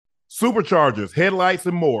Superchargers, headlights,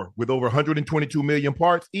 and more. With over 122 million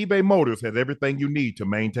parts, eBay Motors has everything you need to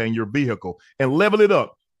maintain your vehicle and level it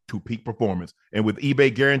up to peak performance. And with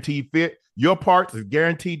eBay Guaranteed Fit, your parts is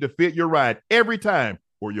guaranteed to fit your ride every time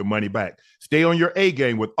or your money back. Stay on your A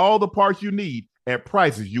game with all the parts you need at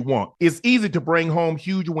prices you want. It's easy to bring home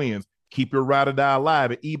huge wins. Keep your ride or die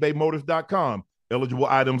alive at ebaymotors.com. Eligible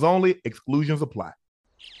items only. Exclusions apply.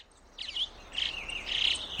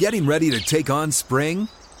 Getting ready to take on spring?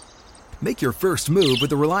 Make your first move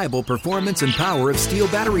with the reliable performance and power of Steel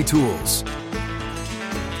battery tools.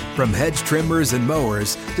 From hedge trimmers and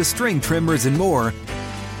mowers to string trimmers and more,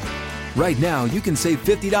 right now you can save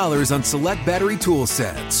 $50 on select battery tool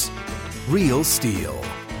sets. Real Steel.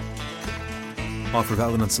 Offer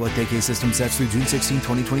valid on select AK system sets through June 16,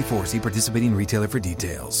 2024. See participating retailer for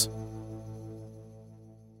details.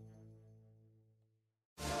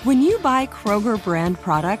 When you buy Kroger brand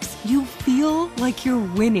products, you feel like you're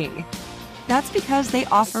winning. That's because they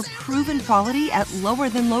offer proven quality at lower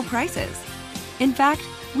than low prices. In fact,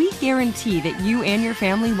 we guarantee that you and your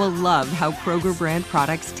family will love how Kroger brand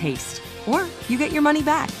products taste, or you get your money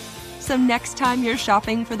back. So next time you're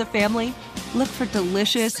shopping for the family, look for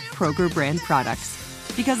delicious Kroger brand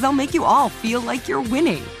products, because they'll make you all feel like you're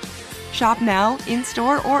winning. Shop now,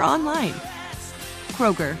 in-store, or online.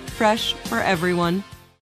 Kroger, fresh for everyone.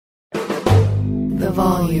 The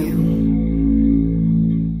volume.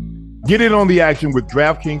 Get in on the action with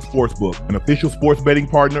DraftKings Sportsbook, an official sports betting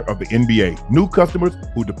partner of the NBA. New customers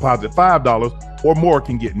who deposit $5 or more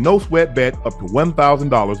can get no sweat bet up to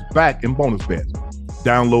 $1,000 back in bonus bets.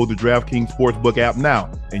 Download the DraftKings Sportsbook app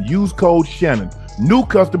now and use code Shannon. New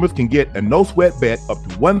customers can get a no sweat bet up to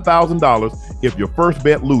 $1,000 if your first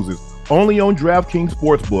bet loses. Only on DraftKings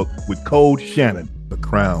Sportsbook with code Shannon. The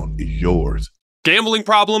crown is yours. Gambling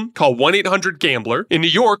problem? Call 1-800-GAMBLER. In New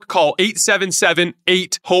York, call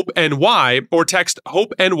 877-8-HOPE-NY or text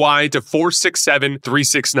HOPE-NY to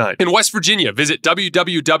 467-369. In West Virginia, visit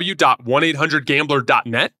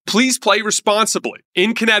www.1800gambler.net. Please play responsibly.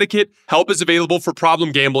 In Connecticut, help is available for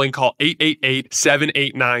problem gambling. Call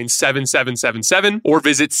 888-789-7777 or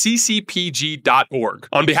visit ccpg.org.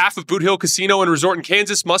 On behalf of Boot Hill Casino and Resort in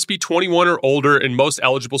Kansas, must be 21 or older in most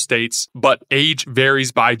eligible states, but age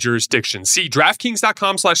varies by jurisdiction. See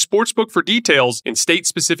DraftKings.com/sportsbook for details and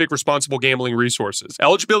state-specific responsible gambling resources.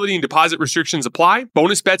 Eligibility and deposit restrictions apply.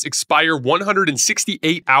 Bonus bets expire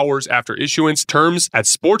 168 hours after issuance. Terms at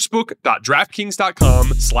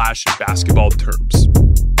sportsbook.draftkings.com/basketball terms.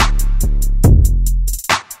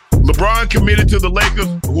 LeBron committed to the Lakers,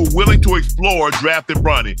 who are willing to explore drafting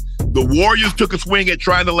Bronny. The Warriors took a swing at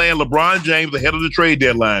trying to land LeBron James ahead of the trade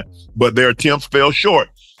deadline, but their attempts fell short.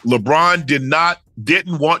 LeBron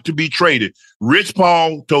didn't want to be traded. Rich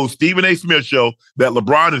Paul told Stephen A. Smith Show that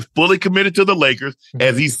LeBron is fully committed to the Lakers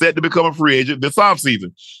as he's set to become a free agent this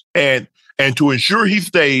offseason. And to ensure he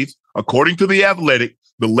stays, according to The Athletic,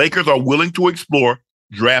 the Lakers are willing to explore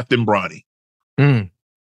drafting Bronny.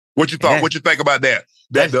 What you thought? Yeah. What you think about that?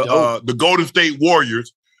 That the Golden State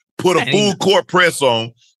Warriors put a full court press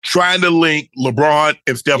on trying to link LeBron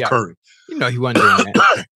and Steph Curry. You know he wasn't doing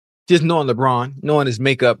that. Just knowing LeBron, knowing his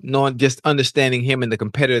makeup, just understanding him and the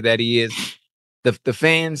competitor that he is. The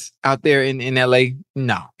fans out there in LA,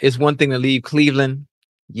 no. It's one thing to leave Cleveland.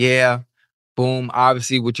 Yeah. Boom.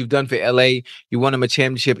 Obviously, what you've done for LA, you won him a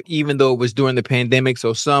championship, even though it was during the pandemic.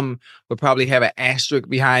 So some would probably have an asterisk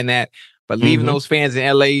behind that. But leaving those fans in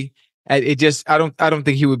LA, I don't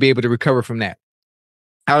think he would be able to recover from that.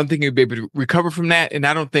 I don't think he'd be able to recover from that. And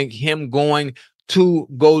I don't think him going to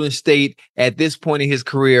Golden State at this point in his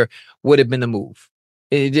career would have been the move.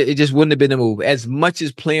 It just wouldn't have been the move. As much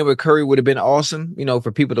as playing with Curry would have been awesome,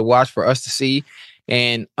 for people to watch, for us to see,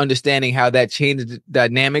 and understanding how that changed the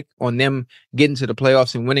dynamic on them getting to the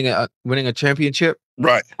playoffs and winning a championship.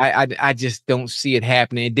 Right. I just don't see it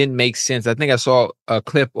happening. It didn't make sense. I think I saw a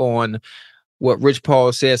clip on what Rich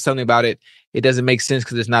Paul said, something about it. It doesn't make sense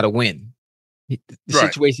because it's not a win. The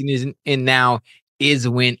situation is in now is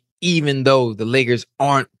a win, even though the Lakers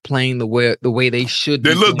aren't playing the way they should.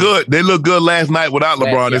 They look good. They look good last night without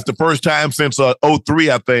LeBron. Yeah. It's the first time since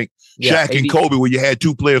 2003, I think. Yeah, Shaq and Kobe, where you had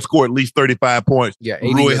two players score at least 35 points. Yeah,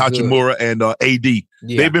 Rui Hachimura and AD. Yeah.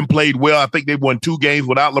 They've been played well. I think they've won 2 games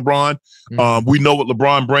without LeBron. We know what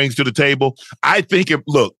LeBron brings to the table. I think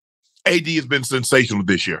AD has been sensational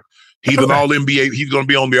this year. He's an All-NBA. He's going to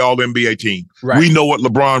be on the All-NBA team. Right. We know what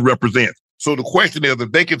LeBron represents. So the question is,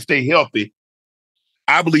 if they can stay healthy,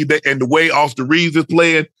 I believe that, and the way Austin Reeves is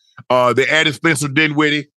playing, they added Spencer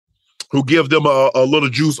Dinwiddie, who gives them a little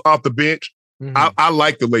juice off the bench. I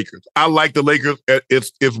like the Lakers. I like the Lakers.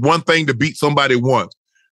 It's one thing to beat somebody once.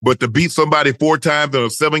 But to beat somebody 4 times in a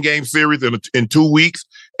 7-game series in 2 weeks,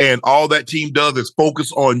 and all that team does is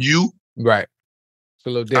focus on you. Right. It's a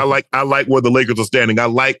little different. I like where the Lakers are standing. I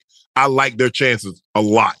like their chances a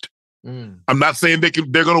lot. I'm not saying they're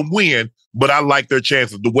going to win, but I like their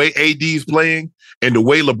chances. The way AD is playing, and the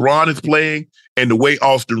way LeBron is playing, and the way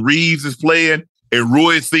Austin Reeves is playing, and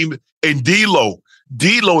Rui seems, and D'Lo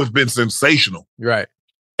has been sensational. Right.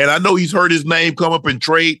 And I know he's heard his name come up in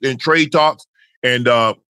trade talks, and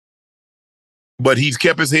but he's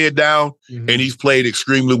kept his head down and he's played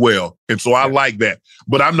extremely well. And so I like that.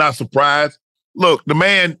 But I'm not surprised. Look, the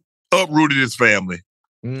man uprooted his family.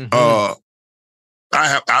 I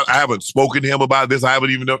haven't spoken to him about this. I haven't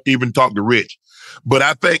even talked to Rich. But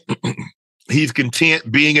I think he's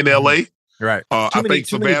content being in LA. Right. Too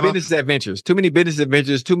many business adventures. Too many business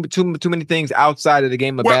adventures. Too many things outside of the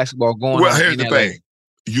game of basketball going on. Well, here's the thing.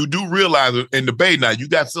 You do realize in the Bay now, you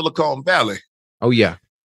got Silicon Valley. Oh, yeah.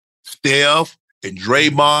 Steph and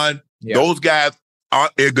Draymond, those guys,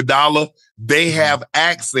 Iguodala, they have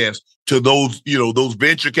access to those, those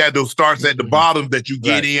venture capital starts at the bottom that you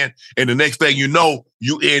get in. And the next thing you know,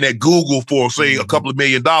 you in at Google for, say, a couple of $1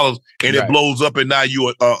 million, and it blows up, and now you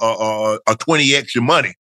a 20x your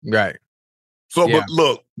money. Right. So, but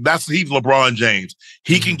look, he's LeBron James.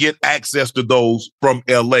 He can get access to those from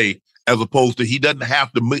LA, as opposed to he doesn't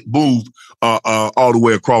have to move all the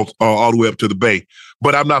way across, all the way up to the Bay.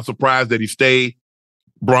 But I'm not surprised that he stayed.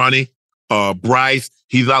 Bronny, Bryce,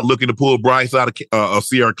 he's not looking to pull Bryce out of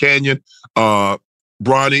Sierra Canyon. Bronny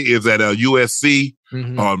is at USC.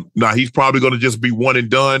 Now he's probably going to just be one and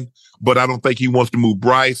done, but I don't think he wants to move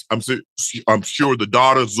Bryce. I'm sure the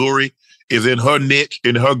daughter Zuri is in her niche,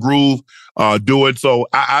 in her groove, doing so.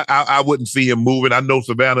 I wouldn't see him moving. I know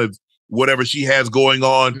Savannah, whatever she has going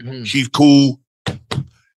on, she's cool.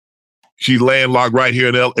 She's landlocked right here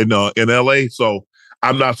in LA. So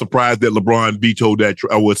I'm not surprised that LeBron vetoed that.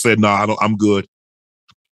 I would say, no, I'm good.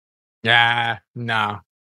 Yeah, no.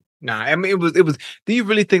 I mean, it was. Do you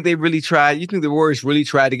really think they really tried? You think the Warriors really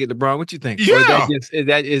tried to get LeBron? What you think? Yeah. Or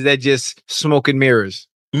is that just smoke and mirrors?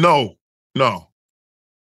 No,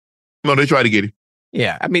 they tried to get him.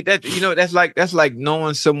 Yeah, I mean that's like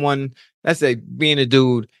knowing someone. That's like being a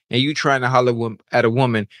dude and you trying to holler at a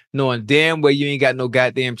woman, knowing damn well you ain't got no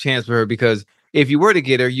goddamn chance for her, because if you were to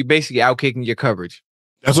get her, you basically out kicking your coverage.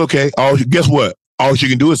 That's okay. Guess what? All she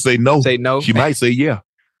can do is say no. Say no. She might say yeah.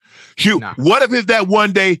 Shoot. Nah. What if it's that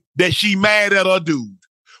one day that she mad at her dude?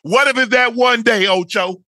 What if it's that one day,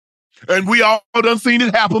 Ocho? And we all done seen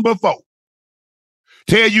it happen before.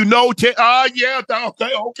 Tell you no. Yeah.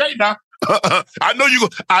 Okay. Now. I know you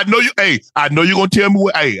gonna tell me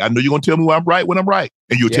when I'm right when I'm right,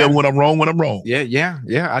 and you'll tell me when I'm wrong when I'm wrong. Yeah.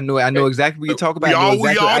 I know exactly what you talk about.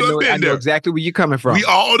 I know exactly where you're coming from. We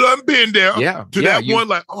all done been there. That one,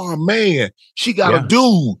 like, oh man, she got a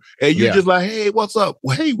dude, and you just like, hey, what's up?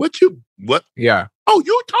 Well, hey, what? Yeah. Oh,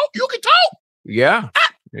 you can talk. Yeah.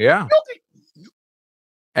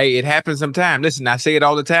 Hey, it happens sometimes. Listen, I say it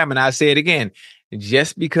all the time, and I say it again.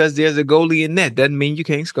 Just because there's a goalie in net doesn't mean you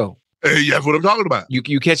can't score. Hey, that's what I'm talking about.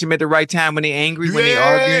 You catch him at the right time when they're angry, when they're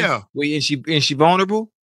arguing. And she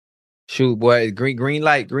vulnerable. Shoot, boy, green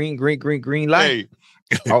light. Hey,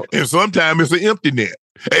 and sometimes it's an empty net.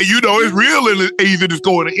 Hey, it's real easy to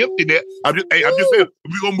score in an empty net. I'm just saying,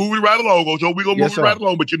 we're gonna move it right along, Ocho. We're gonna move it right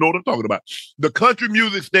along, but you know what I'm talking about. The country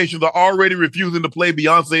music stations are already refusing to play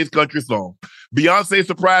Beyonce's country song. Beyonce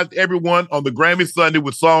surprised everyone on the Grammy Sunday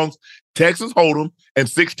with songs Texas Hold'em and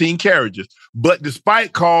 16 Carriages. But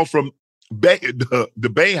despite calls from the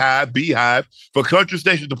Beehive for country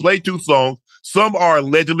stations to play 2 songs, some are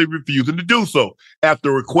allegedly refusing to do so.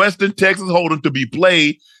 After requesting Texas Hold'em to be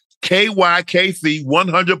played, KYKC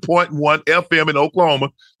 100.1 FM in Oklahoma,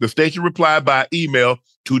 the station replied by email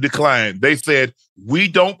to decline. They said, "We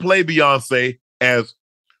don't play Beyonce as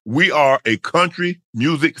we are a country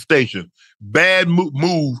music station." Bad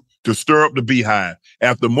move to stir up the Beehive.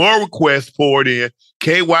 After more requests poured in,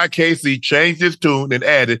 KYKC changed its tune and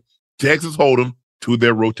added Texas Hold'em to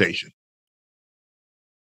their rotation.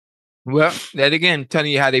 Well, that again,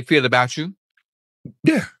 telling you how they feel about you.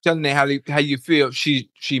 Yeah. Telling you how you feel. She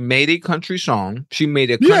made a country song. She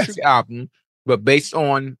made a country album, but based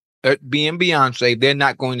on being Beyonce, they're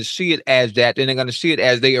not going to see it as that. They're going to see it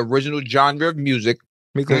as the original genre of music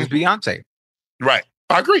because it's Beyonce. Right.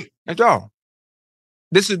 I agree. That's all.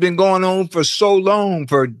 This has been going on for so long,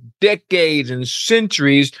 for decades and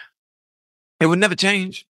centuries. It would never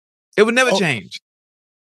change. It would never change.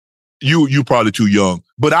 You probably too young,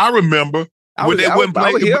 but I remember when they went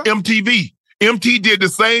playing MTV. MTV did the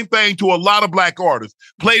same thing to a lot of black artists.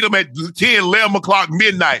 Played them at 10, 11 o'clock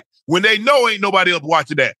midnight when they know ain't nobody else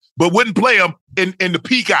watching that, but wouldn't play them in the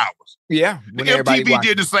peak hours. Yeah. The MTV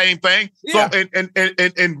did the same thing. Yeah. So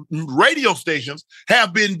and radio stations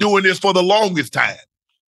have been doing this for the longest time.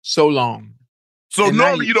 So long. So and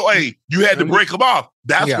normally, you had to break them off.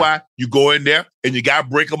 That's why you go in there and you got to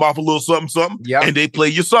break them off a little something, and they play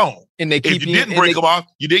your song. And they keep if you didn't break them off,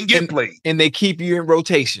 you didn't get played. And they keep you in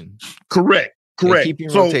rotation. Correct. They keep you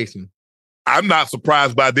in rotation. I'm not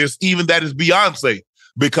surprised by this, even that is Beyonce,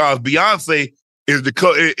 because Beyonce is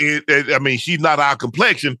she's not our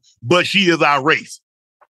complexion, but she is our race.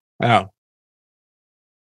 Wow.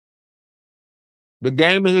 The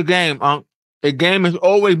game is a game, Unc. The game has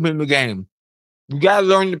always been the game. You gotta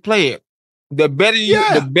learn to play it. The better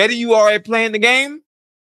you are at playing the game,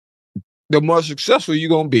 the more successful you're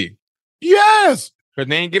gonna be. Yes. Because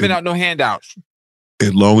they ain't giving out no handouts.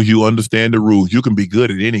 As long as you understand the rules, you can be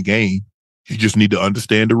good at any game. You just need to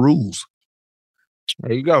understand the rules.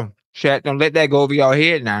 There you go. Chat, don't let that go over your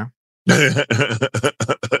head now. I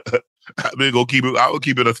will keep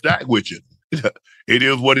it a stack with you. It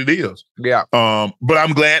is what it is. Yeah. But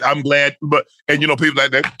I'm glad. But people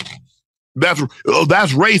like that. That's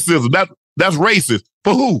racism. That's racist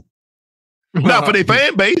for who? Not for their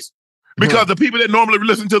fan base, because the people that normally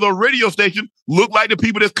listen to the radio station look like the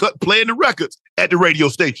people that's playing the records at the radio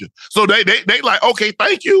station. So they like, okay,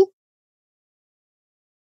 thank you.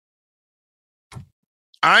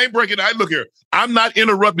 I ain't breaking. Look here. I'm not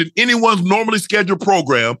interrupting anyone's normally scheduled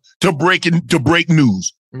program to break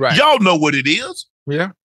news. Right. Y'all know what it is.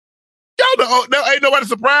 Yeah. Y'all know. Ain't nobody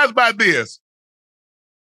surprised by this.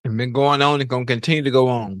 It's been going on and going to continue to go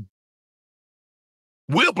on.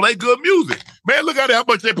 We'll play good music. Man, look at how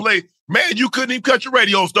much they play. Man, you couldn't even cut your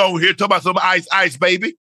radio stone here talking about some ice,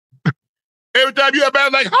 baby. Every time you have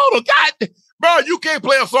been like, hold on, God, bro, you can't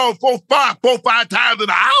play a song four, five times in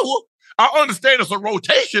an hour. I understand it's a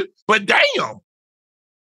rotation, but damn.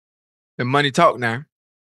 The money talk now.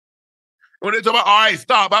 When they talk about, all right,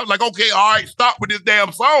 stop. I was like, okay, all right, stop with this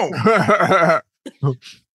damn song.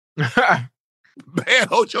 Man,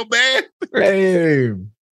 Ocho, man. Hey.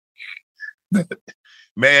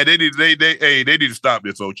 Man, they need to stop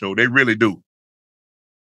this, Ocho. They really do.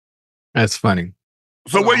 That's funny.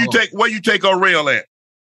 So where you take our rail at?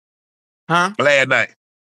 Huh? Last night.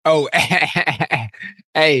 Oh,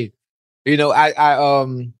 hey, I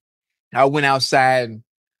went outside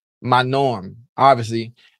my norm.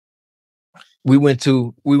 Obviously, we went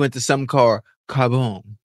to something called Carbone.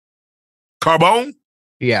 Carbone?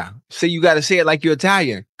 Yeah. See, you got to say it like you're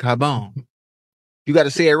Italian. Carbone. You got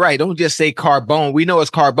to say it right. Don't just say Carbone. We know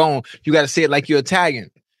it's Carbone. You got to say it like you're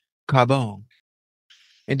Italian. Carbone.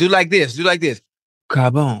 And do like this.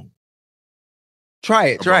 Carbone. Try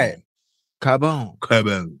it. Carbone.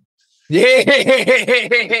 Carbone. Yeah.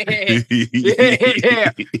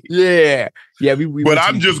 Yeah. But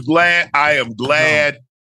I'm just glad. I am glad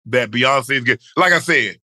that Beyonce is good. Like I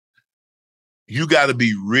said, you got to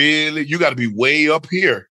be way up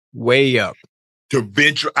here. Way up. To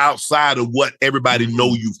venture outside of what everybody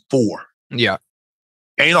know you for. Yeah.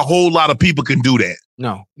 Ain't a whole lot of people can do that.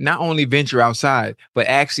 No, not only venture outside, but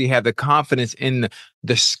actually have the confidence in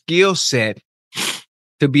the skill set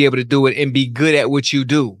to be able to do it and be good at what you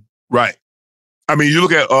do. Right. I mean, you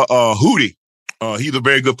look at Hootie. He's a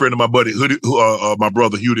very good friend of my buddy, Hootie, my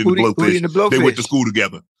brother, Hootie and the Blowfish. They went to school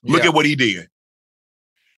together. Look at what he did.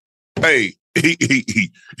 Hey,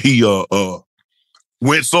 he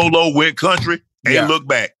went solo, went country, ain't looked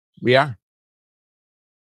back. Yeah.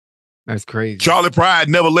 That's crazy. Charlie Pride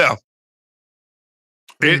never left.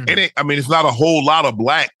 It's not a whole lot of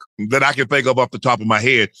black that I can think of off the top of my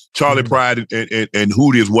head. Charlie Pride and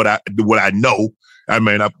Hootie is what I know. I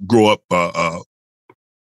mean, I grew up,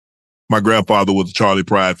 my grandfather was a Charlie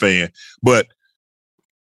Pride fan. But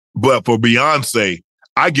for Beyonce,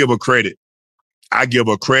 I give her credit.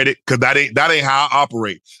 Because that ain't how I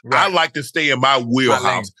operate. Right. I like to stay in my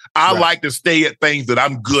wheelhouse. I like to stay at things that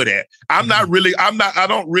I'm good at. I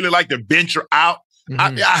don't really like to venture out.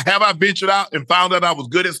 I ventured out and found out I was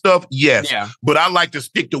good at stuff? Yes. Yeah. But I like to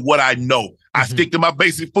stick to what I know. I stick to my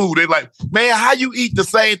basic food. They're like, man, how you eat the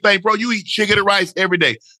same thing, bro? You eat chicken and rice every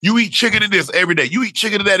day. You eat chicken and this every day. You eat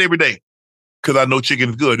chicken and that every day. Because I know chicken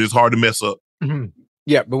is good. It's hard to mess up. Mm-hmm.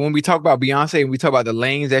 Yeah, but when we talk about Beyonce and we talk about the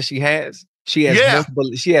lanes that she has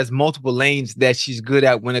multiple lanes that she's good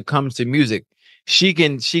at when it comes to music. She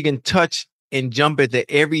can touch and jump into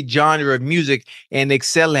every genre of music and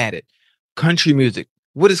excel at it. Country music.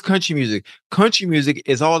 What is country music? Country music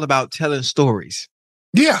is all about telling stories.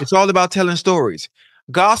 Yeah. It's all about telling stories.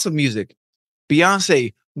 Gospel music.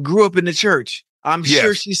 Beyonce grew up in the church. I'm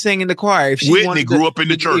sure she's singing the choir. If she Whitney grew up in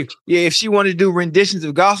the church. If she wanted to do renditions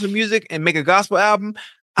of gospel music and make a gospel album,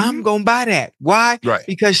 I'm going to buy that. Why? Right.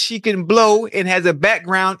 Because she can blow and has a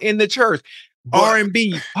background in the church.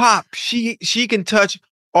 R&B, pop, she can touch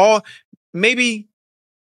all, maybe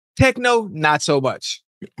techno, not so much.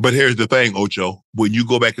 But here's the thing, Ocho. When you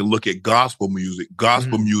go back and look at gospel music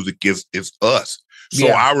is us. So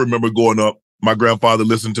I remember growing up, my grandfather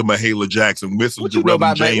listened to Mahalia Jackson, listened to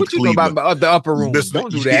Reverend James Cleveland. What you know about the upper room?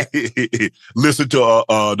 Don't do that. Listen to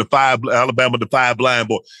Alabama, the Five Blind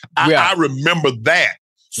Boys. I remember that.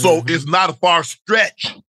 So it's not a far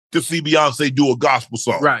stretch to see Beyonce do a gospel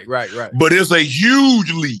song. Right. But it's a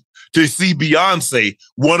huge leap to see Beyonce,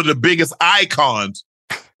 one of the biggest icons.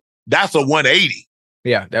 That's a 180.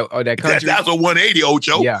 Yeah, that country. That's a 180,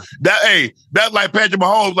 Ocho. Yeah. That's like Patrick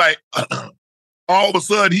Mahomes, like all of a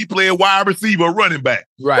sudden he playing wide receiver, running back.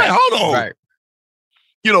 Right. Like, hold on. Right.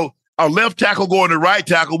 You know, a left tackle going to right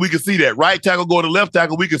tackle, we can see that. Right tackle going to left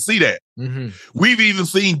tackle, we can see that. Mm-hmm. We've even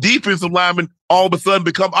seen defensive linemen all of a sudden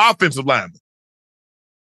become offensive linemen.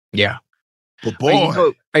 Yeah. But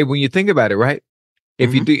boy, when you think about it, right?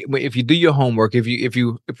 If you do your homework, if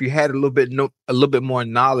you had a little bit more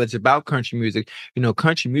knowledge about country music,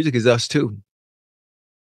 country music is us too.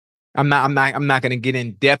 I'm not going to get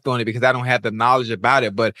in depth on it because I don't have the knowledge about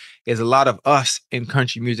it, but there's a lot of us in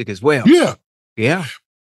country music as well. Yeah.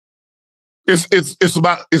 It's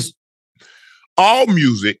about all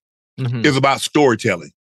music is about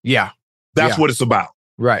storytelling. Yeah. That's what it's about.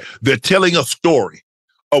 Right. They're telling a story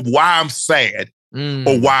of why I'm sad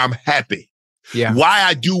or why I'm happy. Yeah. Why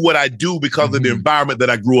I do what I do because of the environment that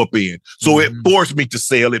I grew up in. So it forced me to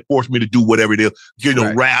sell. It forced me to do whatever it is,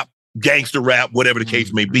 rap, gangster rap, whatever the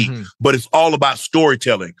case may be. But it's all about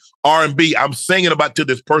storytelling. R&B, I'm singing about to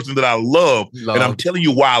this person that I love. And I'm telling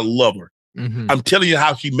you why I love her. I'm telling you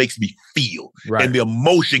how she makes me feel and the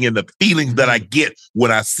emotion and the feelings that I get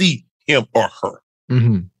when I see him or her.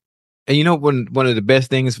 And one of the best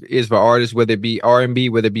things is for artists, whether it be R&B,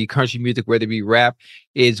 whether it be country music, whether it be rap,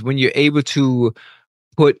 is when you're able to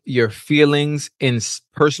put your feelings in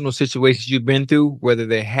personal situations you've been through, whether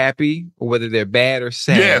they're happy or whether they're bad or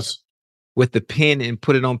sad, with the pen and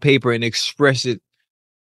put it on paper and express it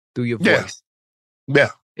through your voice. Yeah.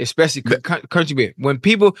 Especially country music.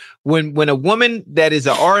 When a woman that is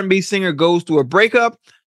an R&B singer goes through a breakup,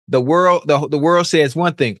 the world says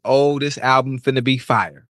one thing: oh, this album finna be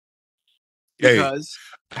fire. Because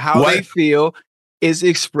how they feel is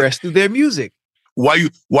expressed through their music. Why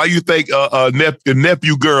you think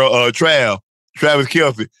nephew girl Travis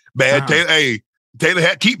Kelce, man, Taylor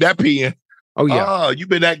had keep that pen. Oh yeah. You've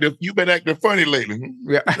been acting funny lately.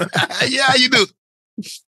 Yeah. Yeah, you do.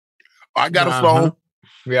 I got a song.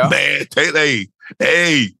 Yeah. Man, Taylor,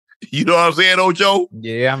 hey, you know what I'm saying, Ocho?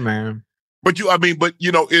 Yeah, man. But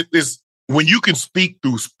it's when you can speak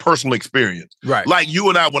through personal experience, right? Like you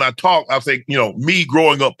and I, when I talk, I say, me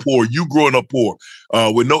growing up poor, you growing up poor,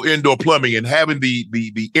 with no indoor plumbing, and having the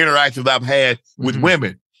interactions I've had with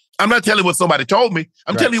women. I'm not telling you what somebody told me.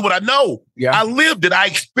 I'm telling you what I know. Yeah, I lived it. I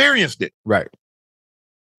experienced it. Right.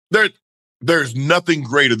 There's nothing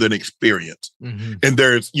greater than experience, and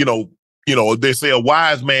there's they say a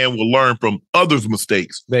wise man will learn from others'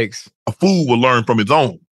 mistakes. A fool will learn from his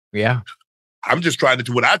own. Yeah. I'm just trying to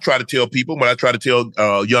do what I try to tell people when I try to tell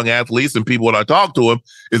young athletes and people when I talk to them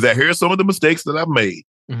is that here's some of the mistakes that I've made.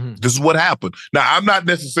 This is what happened. Now, I'm not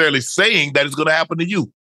necessarily saying that it's going to happen to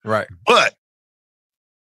you. Right. But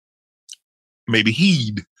maybe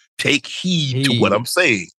take heed to what I'm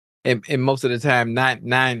saying. And most of the time,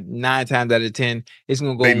 nine times out of 10, it's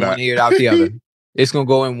going to go in one ear out the other. It's going to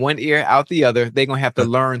go in one ear out the other. They're going to have to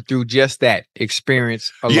learn through just that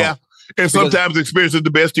experience alone. Yeah. And sometimes experience is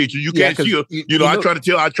the best teacher. You can't feel, I try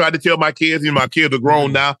to tell my kids, my kids are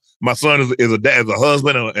grown now. My son is a dad, is a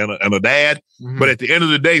husband and a dad. But at the end of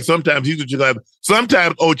the day, sometimes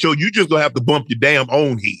sometimes, Ocho, you just gonna have to bump your damn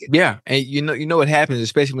own head. Yeah. And you know what happens,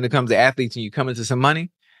 especially when it comes to athletes and you come into some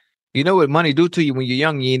money. You know what money do to you when you're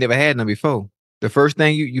young, you ain't never had none before. The first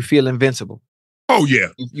thing you feel invincible. Oh yeah,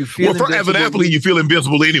 you feel as an athlete, you feel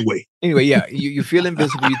invincible anyway. Anyway, yeah, you feel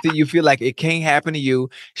invincible. You feel like it can't happen to you.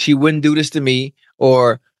 She wouldn't do this to me,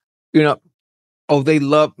 or they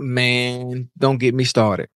love, man. Don't get me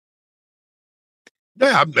started.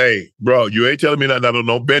 Yeah, hey, bro, you ain't telling me nothing. I don't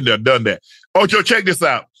know. Been there, done that. Ocho, check this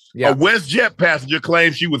out. Yeah. A WestJet passenger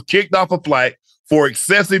claims she was kicked off a flight for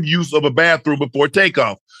excessive use of a bathroom before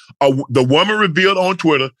takeoff. The woman revealed on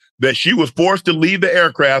Twitter that she was forced to leave the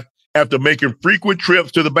aircraft after making frequent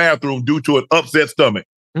trips to the bathroom due to an upset stomach.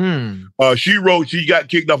 She wrote she got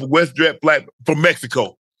kicked off a WestJet flight from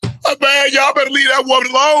Mexico. Man, y'all better leave that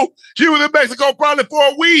woman alone. She was in Mexico probably for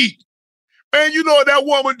a week. Man, you know what that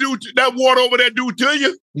woman do? That water over there do to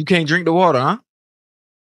you? You can't drink the water, huh?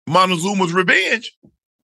 Montezuma's revenge.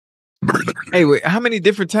 Hey, wait, how many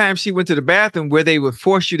different times she went to the bathroom where they would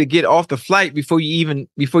force you to get off the flight before you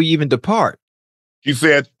even depart? She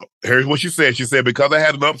said, here's what she said. She said, because I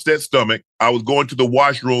had an upset stomach, I was going to the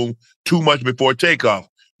washroom too much before takeoff.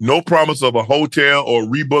 No promise of a hotel or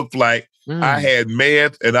rebook flight. I had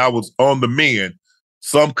meds and I was on the mend.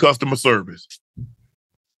 Some customer service.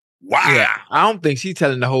 Wow. Yeah, I don't think she's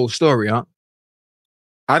telling the whole story, huh?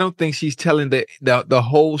 I don't think she's telling the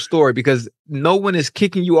whole story, because no one is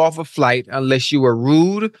kicking you off a flight unless you are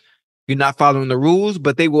rude, you're not following the rules,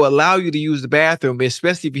 but they will allow you to use the bathroom,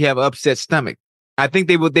 especially if you have an upset stomach. I think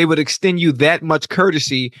they would extend you that much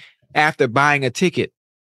courtesy after buying a ticket.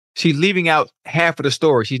 She's leaving out half of the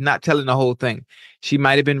story. She's not telling the whole thing. She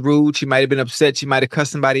might have been rude. She might have been upset. She might have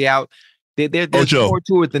cussed somebody out. There's Ocho, more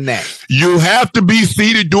to it than that. You have to be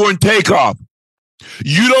seated during takeoff.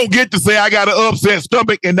 You don't get to say, I got an upset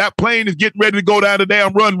stomach and that plane is getting ready to go down the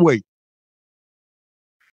damn runway.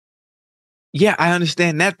 Yeah, I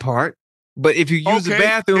understand that part. But if you use the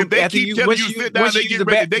bathroom, if they keep telling you sit down,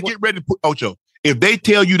 they get ready to put, Ocho, if they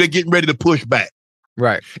tell you they're getting ready to push back,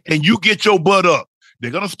 right, and you get your butt up,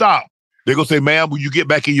 they're going to stop. They're going to say, ma'am, will you get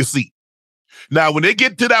back in your seat? Now, when they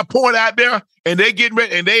get to that point out there and they getting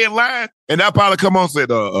ready and they in line, and that pilot come on and said,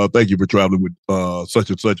 thank you for traveling with such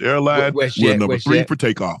and such airline. We're number 3 for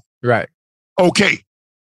takeoff. Right. Okay.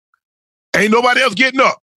 Ain't nobody else getting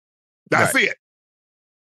up. That's it.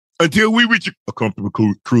 Until we reach a comfortable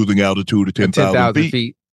cruising altitude of 10,000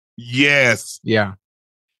 feet. Yes. Yeah.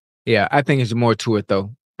 Yeah. I think there's more to it,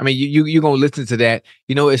 though. I mean, you're going to listen to that.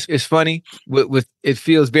 You know, it's funny. With it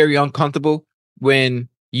feels very uncomfortable when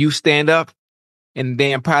you stand up and the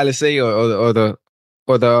damn pilot say, or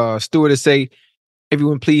the stewardess say,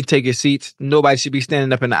 everyone please take your seats. Nobody should be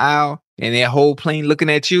standing up in the aisle and that whole plane looking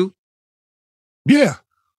at you. Yeah.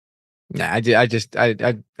 Nah, I don't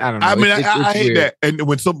know. I mean, I hate that. And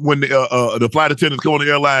when the flight attendants go on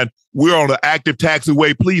the airline, we're on an active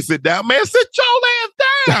taxiway. Please sit down, man. Sit your ass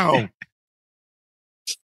down.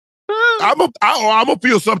 I'm gonna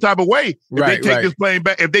feel some type of way if they take this plane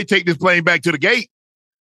back. If they take this plane back to the gate,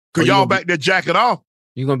 because y'all back there jacking off.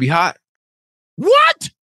 You're gonna be hot. What?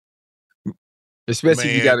 Especially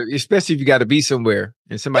if you gotta be somewhere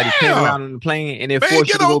and somebody came around on the plane and they force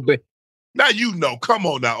you to go back. Now you know. Come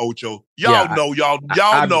on now, Ocho. Y'all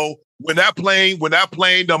know when that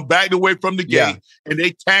plane done backed away from the gate and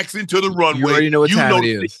they tax into the runway. You already know what time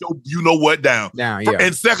it is. You know what down. Down, yeah.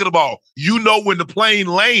 And second of all, you know when the plane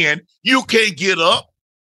land, you can't get up.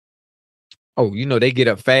 Oh, you know they get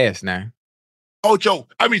up fast now. Ocho,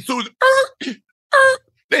 I mean, soon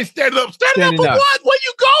they standing up for what? Where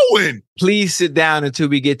you going? Please sit down until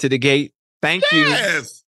we get to the gate. Thank you.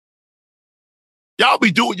 Yes. Y'all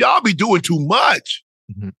be doing too much.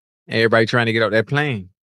 Mm-hmm. Everybody trying to get off that plane.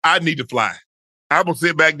 I need to fly. I'm going to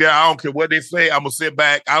sit back there. I don't care what they say. I'm going to sit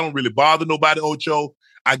back. I don't really bother nobody, Ocho.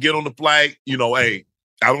 I get on the flight. You know, hey,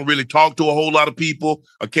 I don't really talk to a whole lot of people.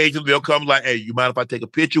 Occasionally they'll come like, hey, you mind if I take a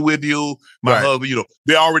picture with you? My husband, you know,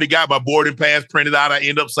 they already got my boarding pass printed out. I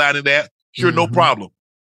end up signing that. Sure, no problem.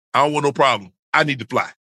 I don't want no problem. I need to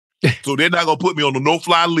fly. So they're not going to put me on the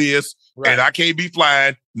no-fly list and I can't be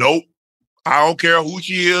flying. Nope. I don't care who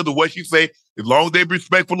she is or what she say. As long as they be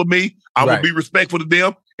respectful of me, I'm going to be respectful to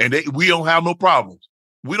them. And we don't have no problems.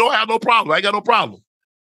 We don't have no problem. I ain't got no problem.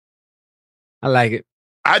 I like it.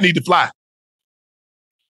 I need to fly.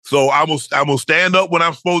 So I'm gonna stand up when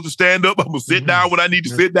I'm supposed to stand up. I'm going to sit down when I need to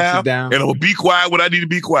sit down. And I'm going to be quiet when I need to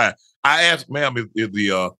be quiet. I asked, ma'am,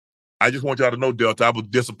 I just want y'all to know, Delta, I was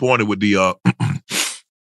disappointed with the,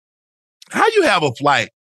 how you have a flight?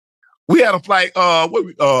 We had a flight,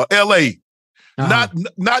 L.A., not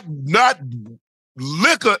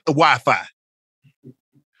liquor Wi-Fi.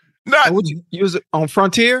 Not you was on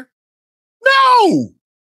Frontier? No.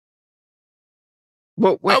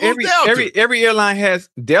 Well, every airline has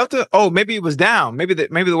Delta. Oh, maybe it was down. Maybe the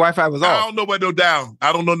Wi-Fi was off. I don't know about no down.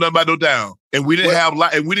 I don't know nothing about no down. And we didn't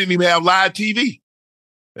even have live TV.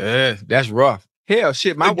 That's rough. Hell,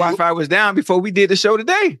 shit, my Wi-Fi was down before we did the show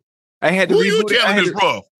today. I had to reboot. Who you telling is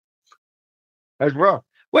rough? That's rough.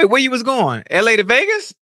 Wait, where you was going? LA to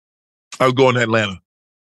Vegas? I was going to Atlanta.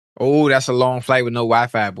 Oh, that's a long flight with no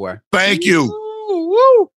Wi-Fi, boy. Thank you.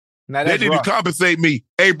 Woo. Now, they need to compensate me.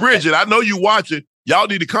 Hey, Bridget, I know you watching. Y'all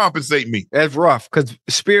need to compensate me. That's rough because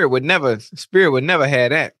Spirit would never have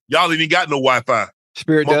that. Y'all ain't got no Wi-Fi.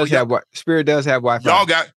 Spirit does have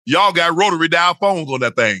Wi-Fi. Y'all got rotary dial phones on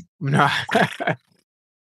that thing. Nah.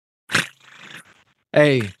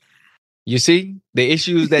 Hey, You see the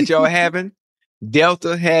issues that y'all having?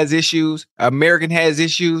 Delta has issues. American has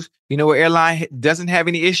issues. You know what airline doesn't have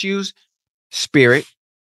any issues? Spirit.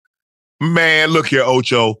 Man, look here,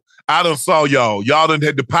 Ocho. I done saw y'all. Y'all done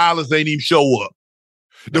had the pilots ain't even show up.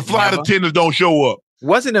 The flight attendants don't show up.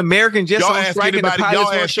 Wasn't American just on strike and the pilots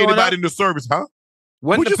y'all ask anybody in the service, huh?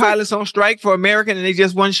 Wasn't the pilots on strike for American and they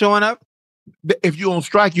just weren't showing up? If you're on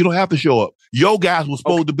strike, you don't have to show up. Your guys were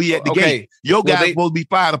supposed to be at the gate. Your guys supposed to be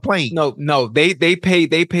flying a plane. No, they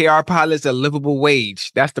pay our pilots a livable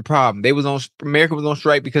wage. That's the problem. America was on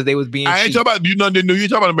strike because they was being I ain't talking about you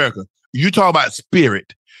talking about America. You talking about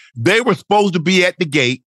Spirit. They were supposed to be at the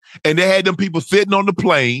gate, and they had them people sitting on the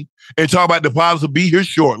plane and talking about the pilots will be here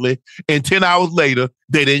shortly, and 10 hours later,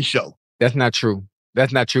 they didn't show. That's not true.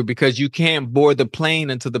 That's not true because you can't board the plane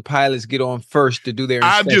until the pilots get on first to do their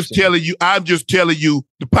inspection. I'm just telling you,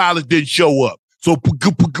 the pilots didn't show up. So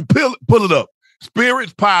pull it up.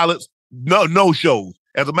 Spirit's pilots, no shows.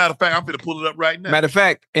 As a matter of fact, I'm going to pull it up right now. Matter of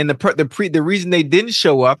fact, and the reason they didn't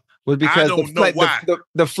show up was because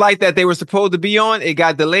the flight that they were supposed to be on, it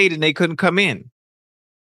got delayed and they couldn't come in.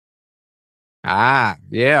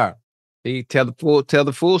 Yeah. See, tell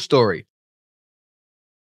the full story.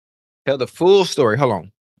 Tell the full story. Hold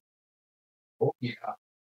on. Oh, yeah.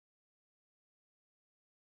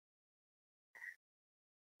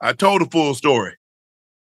 I told the full story.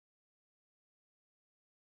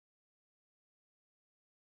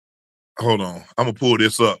 Hold on. I'm going to pull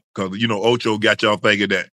this up because, Ocho got y'all thinking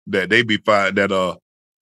that they be fine.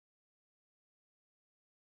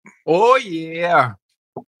 Oh, yeah.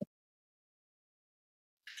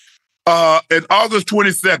 In August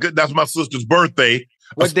 22nd, that's my sister's birthday,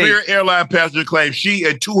 a Spirit Airline passenger claimed she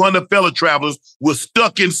and 200 fellow travelers were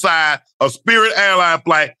stuck inside a Spirit Airline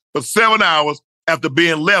flight for 7 hours after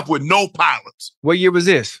being left with no pilots. What year was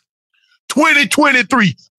this?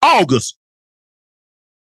 2023, August.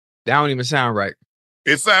 That don't even sound right.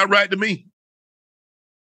 It sounds right to me.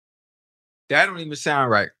 That don't even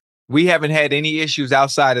sound right. We haven't had any issues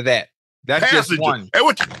outside of that. That's passenger. Just one. Hey,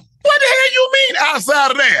 what the hell you mean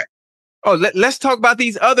outside of that? Oh, let's talk about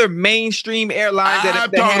these other mainstream airlines that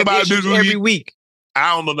have about issues every week.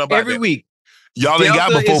 I don't know nothing about every week. Y'all ain't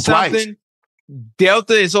got before flights.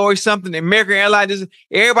 Delta is always something. American Airlines,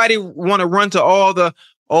 everybody want to run to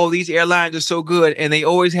all these airlines are so good, and they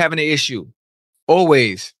always having an issue.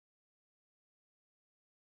 Always.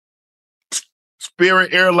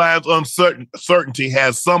 Spirit Airlines uncertainty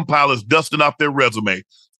has some pilots dusting off their resume.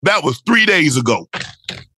 That was 3 days ago.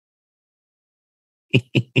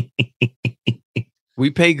 We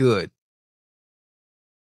pay good.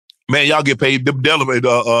 Man, y'all get paid.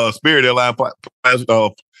 The Spirit Airline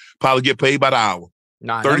pilots get paid by the hour.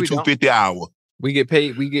 Nah, $32.50 an hour. We get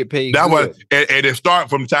paid. That's what, and it start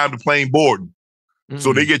from the time the plane boarding. Mm-hmm.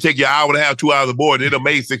 So they take you an hour and a half, 2 hours of board. It'll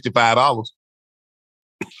make $65.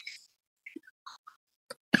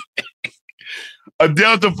 A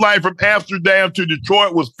Delta flight from Amsterdam to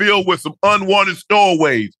Detroit was filled with some unwanted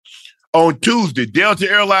stowaways. On Tuesday,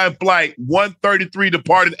 Delta Airline Flight 133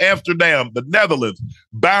 departed Amsterdam, the Netherlands,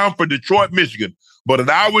 bound for Detroit, Michigan. But an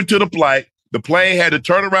hour into the flight, the plane had to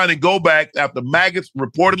turn around and go back after maggots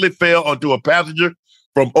reportedly fell onto a passenger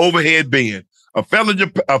from overhead bin. A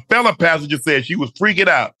fellow passenger said she was freaking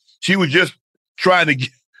out. She was just trying to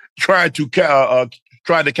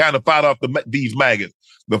kind of fight off these maggots.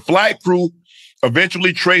 The flight crew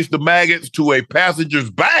eventually traced the maggots to a passenger's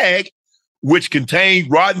bag, which contained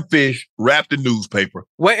rotten fish wrapped in newspaper.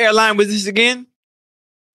 What airline was this again?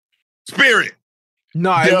 Spirit.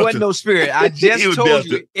 No, Delta. It wasn't no Spirit. I just told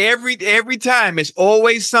you every time it's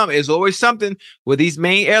always something. It's always something with these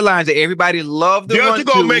main airlines that everybody loves to Delta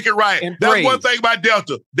gonna make it right. That's praise. One thing about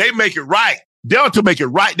Delta. They make it right. Delta make it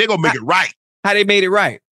right. They're gonna make it right. How they made it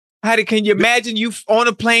right? Can you imagine you on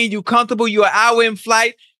a plane, you comfortable, you're an hour in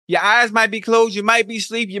flight, your eyes might be closed, you might be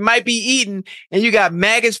asleep, you might be eating, and you got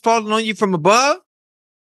maggots falling on you from above?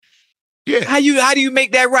 Yeah. How do you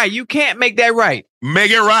make that right? You can't make that right.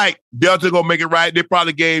 Make it right. Delta gonna make it right. They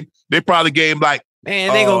probably gave like,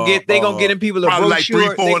 man, they gonna get them people a probably brochure.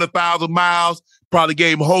 Like 300,000 miles. Probably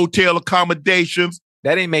gave them hotel accommodations.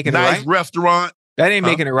 That ain't making it right. Nice restaurant. That ain't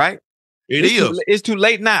making it right. It's too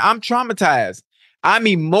late now. I'm traumatized. I'm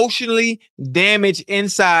emotionally damaged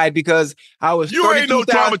inside because I was. You ain't no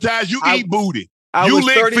traumatized. You eat booty. You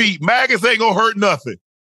lick feet. Maggots ain't gonna hurt nothing.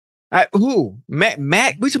 Who? We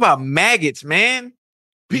talk about maggots, man.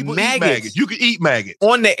 People eat maggots. You can eat maggots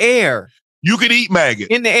on the air. You can eat maggots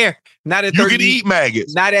in the air. Not at 30, you can eat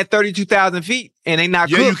maggots. Not at 32,000 feet, and they not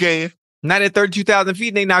cooked. Yeah, you can. Not at 32,000 feet,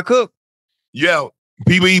 and they not cooked. Yeah,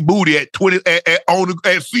 people eat booty at 20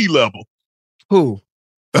 at sea level. Who?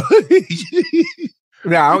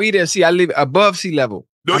 No, I don't eat at sea. I live above sea level.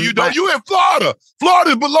 No, you don't. You in Florida.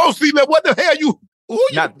 Florida's below sea level. What the hell you?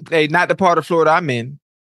 Not the part of Florida I'm in.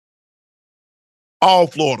 All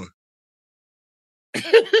Florida.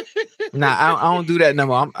 Nah, I don't do that no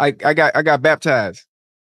more. I got baptized.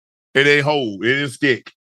 It ain't whole. It ain't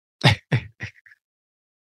stick.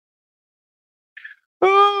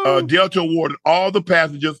 Delta awarded all the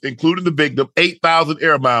passengers, including the victim, 8,000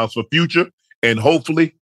 air miles for future and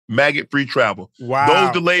hopefully maggot-free travel. Wow.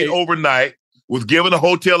 Those delayed overnight was given a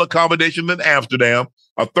hotel accommodation in Amsterdam,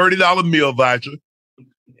 a $30 meal voucher.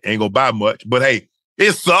 Ain't gonna buy much, but hey,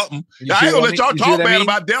 it's something. I ain't gonna let y'all talk bad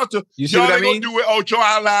about Delta. Y'all ain't gonna do it, Ocho.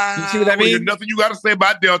 You see what I mean? Nothing you gotta say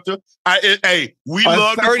about Delta. We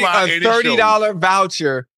love to fly. A $30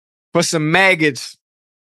 voucher for some maggots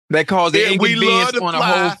that cause the inconvenience on a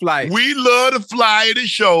whole flight. We love to fly, and it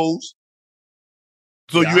shows.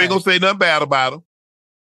 So you ain't gonna say nothing bad about them.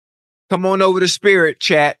 Come on over to Spirit,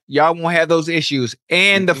 chat. Y'all won't have those issues.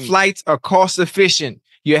 And the flights are cost efficient.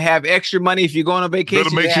 You have extra money if you're going on vacation.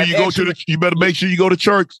 You better make sure you go to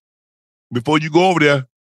church before you go over there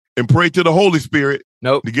and pray to the Holy Spirit.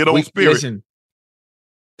 Nope. To get on Spirit. Listen,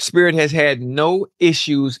 Spirit has had no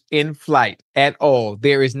issues in flight at all.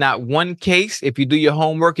 There is not one case. If you do your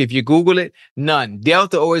homework, if you Google it, none.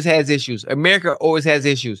 Delta always has issues. America always has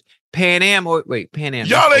issues. Pan Am.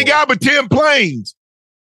 Y'all ain't got but 10 planes.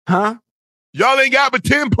 Huh? Y'all ain't got but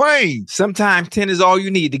 10 planes. Sometimes 10 is all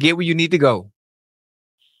you need to get where you need to go.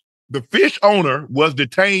 The fish owner was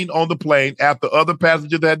detained on the plane after other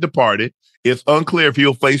passengers had departed. It's unclear if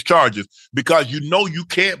he'll face charges because you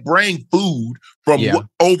can't bring food from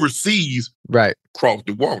overseas across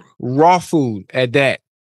the water. Raw food at that.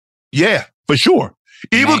 Yeah, for sure.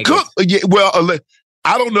 Even cook.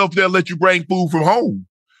 I don't know if they'll let you bring food from home.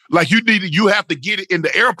 Like you have to get it in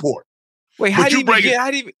the airport. Wait, how do you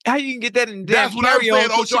get that in? That's what I'm saying.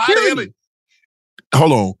 Ocho,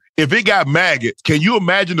 hold on. If it got maggots, can you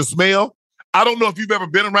imagine the smell? I don't know if you've ever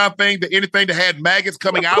been around anything that had maggots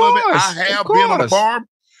coming out of it. I have been on a farm.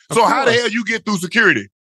 So how the hell you get through security?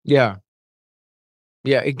 Yeah.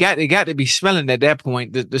 Yeah, it got to be smelling at that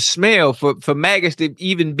point. The smell for maggots to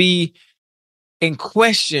even be in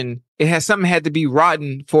question, something had to be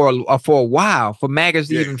rotten for a while for maggots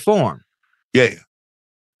to even form. Yeah.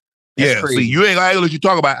 That's crazy. See, I ain't gonna let you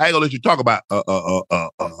talk about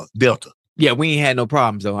Delta. Yeah, we ain't had no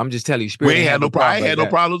problems though. I'm just telling you, Spirit. We ain't had no problems. I ain't had no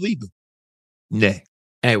problems either. Nah.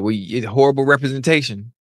 Hey, it's horrible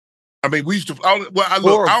representation. I mean, we used to.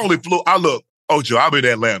 Look, Ocho, I'm in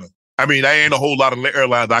Atlanta. I mean, there ain't a whole lot of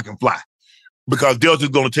airlines I can fly because Delta's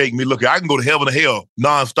going to take me. Look, I can go to heaven or hell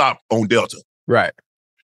nonstop on Delta. Right.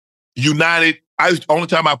 United. Only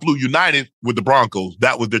time I flew United with the Broncos.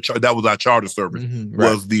 That was our charter service.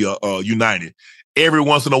 Was the United. Every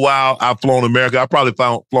once in a while, I've flown American. I probably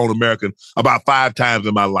flown American about 5 times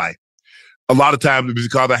in my life. A lot of times it was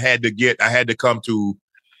because I had to come to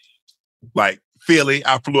like Philly.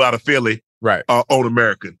 I flew out of Philly, right? On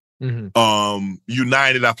American.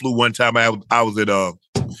 United. I flew one time. I was at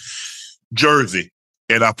Jersey,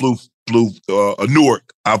 and I flew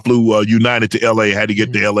Newark. I flew United to LA. Had to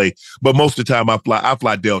get to LA, but most of the time I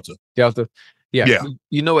fly Delta. Delta, yeah.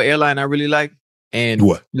 You know what airline I really like? And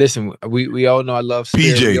what? Listen, we all know I love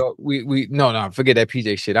Spirit. PJ. We no, forget that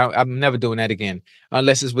PJ shit. I'm never doing that again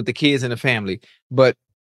unless it's with the kids and the family. But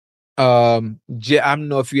I don't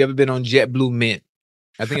know if you ever been on JetBlue Mint.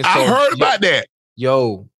 I think I heard about that.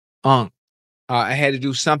 Yo, Unc, I had to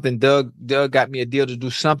do something. Doug got me a deal to do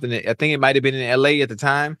something. I think it might have been in LA at the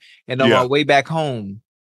time. And on my way back home,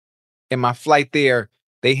 in my flight there,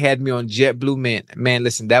 they had me on JetBlue Mint. Man,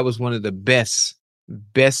 listen, that was one of the best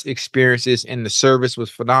experiences, and the service was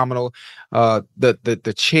phenomenal.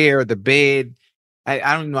 The chair, the bed, I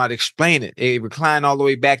don't even know how to explain it. It reclined all the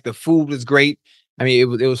way back. The food was great. I mean,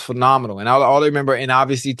 it was phenomenal. And all I remember, and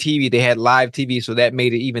obviously TV, they had live TV, so that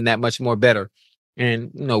made it even that much more better.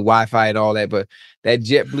 And Wi-Fi and all that. But that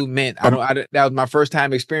JetBlue Mint, that was my first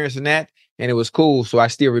time experiencing that, and it was cool. So I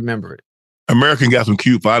still remember it. American got some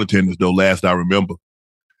cute flight attendants though. Last I remember,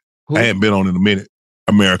 who? I hadn't been on in a minute.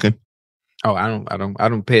 American. Oh, I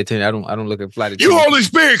don't pay attention. I don't look at flight attendants. You Holy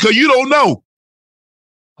Spirit, because you don't know.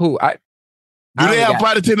 Who? Do they have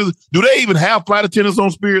flight attendants? Do they even have flight attendants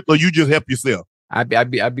on Spirit, or you just help yourself? I'd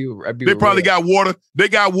be. They probably got water. They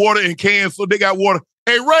got water in cans, so they got water.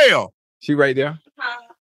 Hey, Rail. She right there.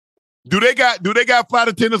 Do they got flight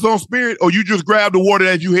attendants on Spirit, or you just grab the water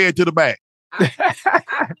as you head to the back?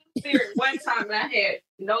 I Spirit one time and I had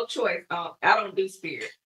no choice. I don't do Spirit.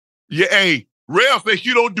 Yeah, hey. Rail says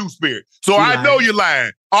you don't do Spirit. So I know you're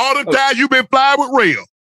lying. All the time you've been flying with Rail.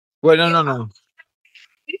 Well, no.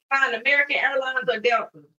 We find American Airlines or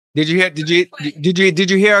Delta. Did you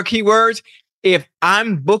hear our keywords? If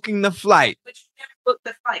I'm booking the flight, but you never booked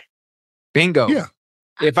the flight. Bingo. Yeah.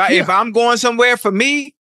 If I'm going somewhere, for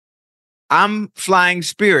me, I'm flying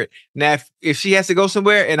Spirit. Now, if she has to go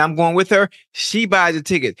somewhere and I'm going with her, she buys a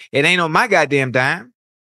ticket. It ain't on my goddamn dime.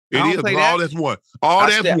 It is all that's one. All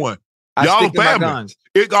that's one. Y'all family.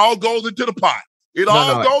 It all goes into the pot. It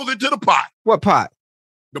all goes into the pot. What pot?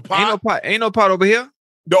 The pot. Ain't no pot over here.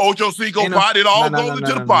 The Ocho Cinco pot. It all goes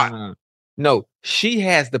into the pot. No, she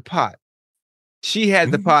has the pot. She has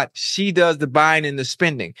the pot. She does the buying and the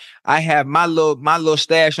spending. I have my little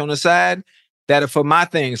stash on the side that are for my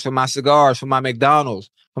things, for my cigars, for my McDonald's,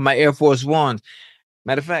 for my Air Force Ones.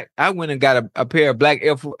 Matter of fact, I went and got a pair of black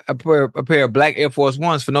Air Force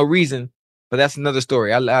Ones for no reason, but that's another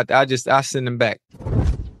story. I send them back.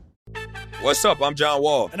 What's up? I'm John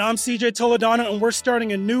Wall. And I'm CJ Toledano, and we're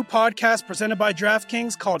starting a new podcast presented by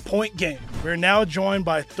DraftKings called Point Game. We're now joined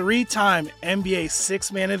by 3-time NBA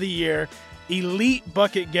Sixth Man of the Year, elite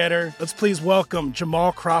bucket getter. Let's please welcome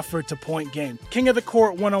Jamal Crawford to Point Game. King of the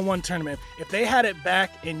Court one-on-one tournament. If they had it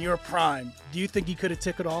back in your prime, do you think you could have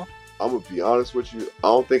took it all? I'm going to be honest with you. I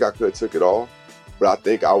don't think I could have took it all, but I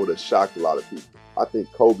think I would have shocked a lot of people. I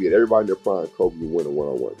think Kobe and everybody in their prime, Kobe would win a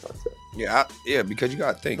one-on-one contest. Yeah, because you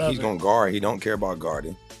got to think he's going to guard. He don't care about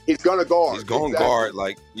guarding. He's going to guard. He's going to guard.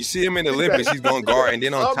 Like, you see him in the Olympics, he's going to guard. And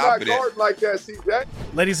then on top of that. Like that, see that?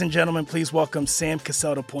 Ladies and gentlemen, please welcome Sam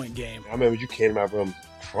Cassell to Point Game. I remember you came to my room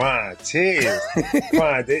crying, tears,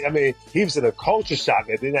 crying. I mean, he was in a culture shock.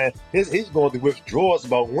 And then he's going through withdrawals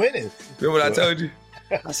about winning. Remember what I told you?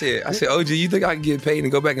 I said, OG, you think I can get paid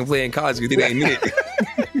and go back and play in college because it ain't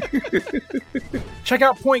it? Check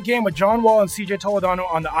out Point Game with John Wall and CJ Toledano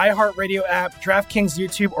on the iHeartRadio app, DraftKings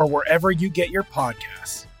YouTube, or wherever you get your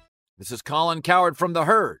podcasts. This is Colin Cowherd from The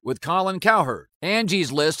Herd with Colin Cowherd.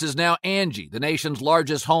 Angie's List is now Angie, the nation's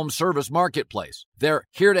largest home service marketplace. They're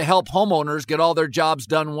here to help homeowners get all their jobs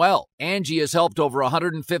done well. Angie has helped over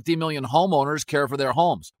 150 million homeowners care for their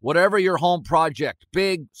homes. Whatever your home project,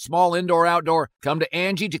 big, small, indoor, outdoor, come to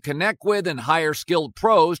Angie to connect with and hire skilled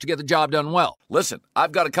pros to get the job done well. Listen,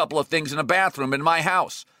 I've got a couple of things in a bathroom in my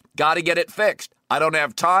house. Got to get it fixed. I don't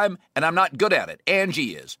have time, and I'm not good at it.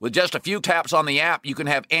 Angie is. With just a few taps on the app, you can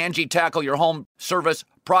have Angie tackle your home service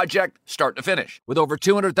project start to finish. With over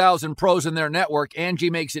 200,000 pros in their network, Angie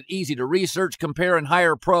makes it easy to research, compare, and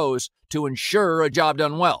hire pros to ensure a job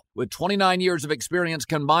done well. With 29 years of experience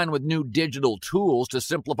combined with new digital tools to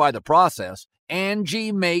simplify the process,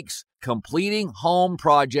 Angie makes completing home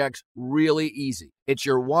projects really easy. It's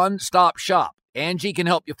your one-stop shop. Angie can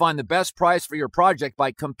help you find the best price for your project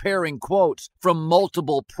by comparing quotes from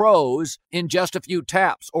multiple pros in just a few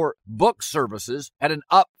taps, or book services at an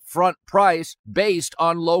upfront price based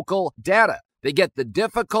on local data. They get the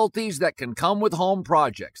difficulties that can come with home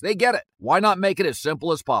projects. They get it. Why not make it as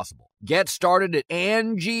simple as possible? Get started at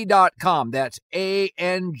Angie.com. That's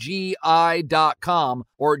ANGI.com,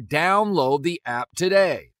 or download the app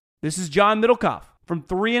today. This is John Middlecoff from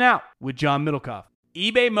 3 and Out with John Middlecoff.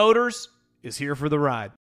 eBay Motors is here for the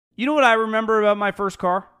ride. You know what I remember about my first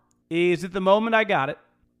car? Is at the moment I got it,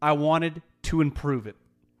 I wanted to improve it.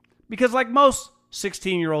 Because like most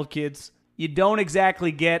 16-year-old kids, you don't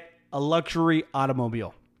exactly get a luxury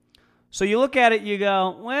automobile. So you look at it, you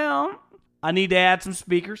go, well, I need to add some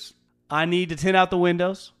speakers. I need to tint out the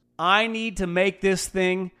windows. I need to make this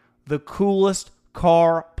thing the coolest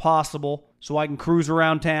car possible so I can cruise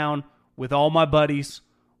around town with all my buddies,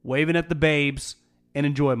 waving at the babes, and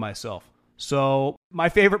enjoy myself. So my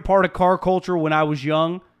favorite part of car culture when I was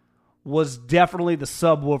young was definitely the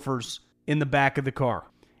subwoofers in the back of the car.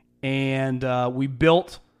 And we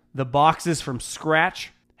built the boxes from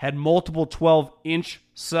scratch, had multiple 12-inch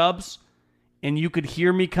subs, and you could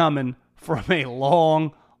hear me coming from a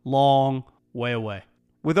long, long way away.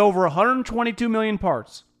 With over 122 million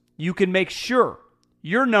parts, you can make sure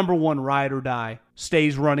your number one ride or die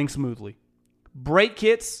stays running smoothly. Brake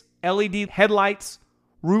kits, LED headlights,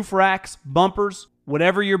 roof racks, bumpers,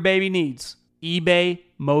 whatever your baby needs, eBay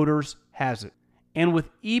Motors has it. And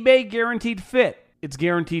with eBay Guaranteed Fit, it's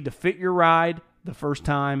guaranteed to fit your ride the first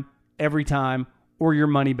time, every time, or your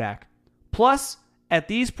money back. Plus, at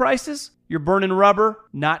these prices, you're burning rubber,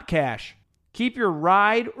 not cash. Keep your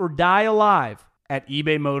ride or die alive at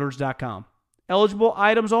ebaymotors.com. Eligible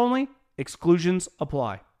items only. Exclusions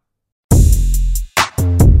apply.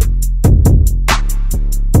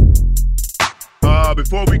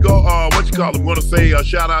 Before we go, I'm going to say a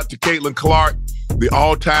shout out to Caitlin Clark, the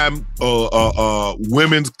all-time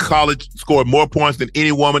women's college, scored more points than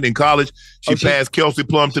any woman in college. She passed Kelsey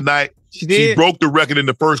Plum tonight. She broke the record in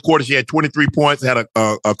the first quarter. She had 23 points, had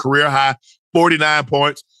a career high 49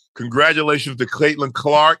 points. Congratulations to Caitlin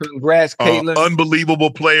Clark. Congrats, Caitlin.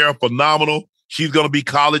 Unbelievable player, phenomenal. She's going to be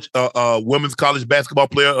women's college basketball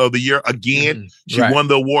player of the year again. Mm-hmm. She won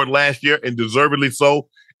the award last year, and deservedly so.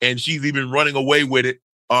 And she's even running away with it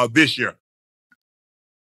this year.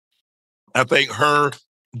 I think her,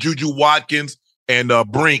 Juju Watkins, and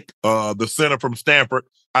Brink, the center from Stanford,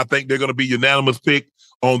 I think they're going to be unanimous pick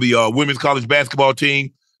on the women's college basketball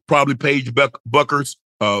team. Probably Paige Beckers,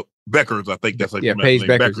 I think that's like Paige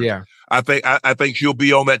Beckers. Yeah, I think she'll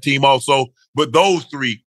be on that team also. But those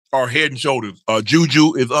three are head and shoulders.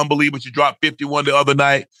 Juju is unbelievable. She dropped 51 the other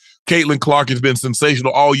night. Caitlin Clark has been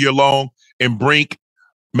sensational all year long, and Brink,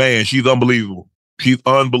 man, she's unbelievable. She's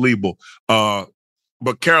unbelievable.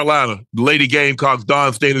 But Carolina, the Lady Gamecocks,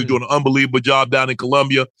 Dawn Stain is doing an unbelievable job down in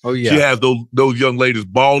Columbia. Oh yeah, she has those young ladies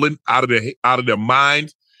balling out of their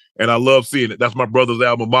minds, and I love seeing it. That's my brother's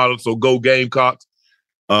alma mater. So go Gamecocks.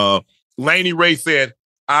 Laney Ray said,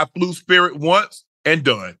 "I flew Spirit once and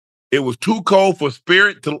done. It was too cold for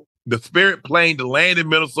the Spirit plane to land in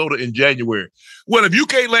Minnesota in January. Well, if you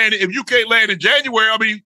can't land in January, I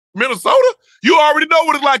mean Minnesota, you already know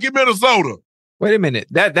what it's like in Minnesota." Wait a minute.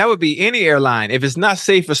 That would be any airline. If it's not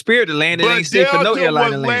safe for Spirit to land, it ain't safe for no airline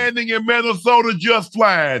to land. Landing in Minnesota just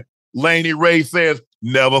flying. Laney Ray says,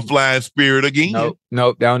 never flying Spirit again.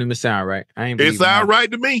 Nope. That don't even sound right. I ain't. It sound right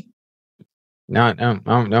to me. No, I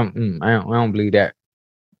don't believe that.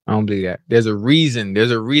 I don't believe that. There's a reason.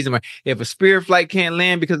 Why. If a Spirit flight can't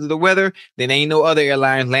land because of the weather, then ain't no other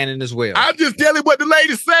airlines landing as well. I'm just telling you what the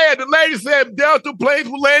lady said. The lady said Delta planes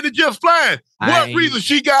were landing just flying. What reason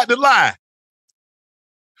she got to lie?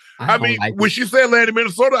 I mean, when she said land in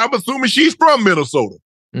Minnesota, I'm assuming she's from Minnesota.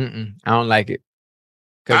 I don't like it.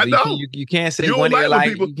 I know. You can't say one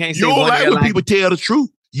airline. You can't say one airline. You don't like when people tell the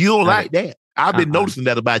truth. You don't like that. I've been noticing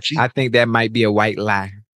that about you. I think that might be a white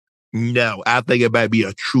lie. No, I think it might be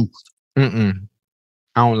a truth. I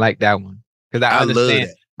don't like that one. Because I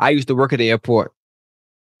understand. I used to work at the airport.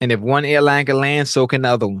 And if one airline can land, so can the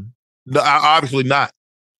other one. No, obviously not.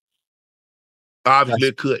 Obviously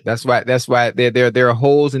it could. That's why there are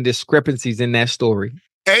holes and discrepancies in that story.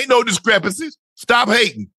 Ain't no discrepancies. Stop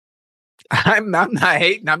hating. I'm not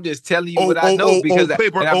hating. I'm just telling you what I know because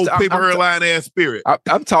paper airline and Spirit.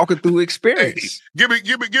 I'm talking through experience. Hey,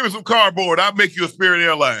 give me some cardboard. I'll make you a Spirit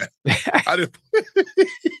airline.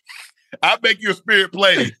 I'll make you a Spirit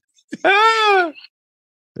plane. Hell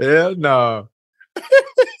no.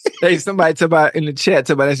 Hey, somebody talk about in the chat.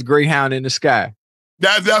 Talk about that's Greyhound in the sky.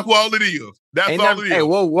 That's all it is. That's all it is. Hey,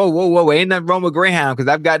 whoa. Ain't nothing wrong with Greyhound because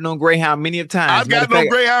I've gotten on Greyhound many of times. I've gotten on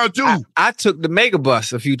Greyhound too. I took the mega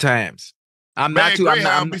bus a few times.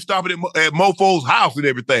 Greyhound be stopping at Mofo's house and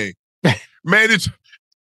everything. Man,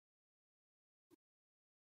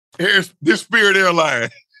 here's this Spirit airline.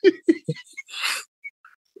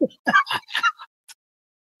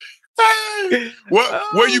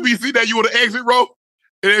 Where you be seeing that you on the exit row?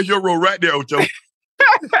 And there's your row right there, Ocho.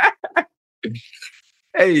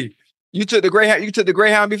 Hey, you took the Greyhound. You took the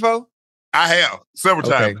Greyhound before? I have several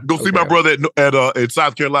times. Go see my brother at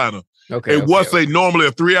South Carolina. Okay. Normally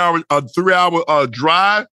a 3 hour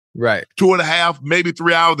drive. Right. 2.5, maybe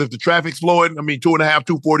 3 hours if the traffic's flowing. I mean, 2.5,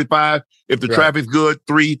 2:45. If the traffic's good,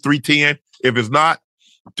 3:10. If it's not,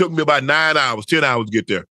 it took me about 9 hours, 10 hours to get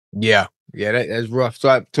there. Yeah. Yeah, that's rough.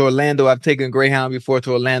 So to Orlando, I've taken Greyhound before.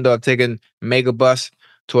 To Orlando, I've taken Megabus.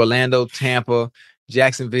 To Orlando, Tampa,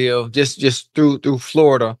 Jacksonville, just through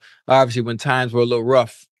Florida. Obviously, when times were a little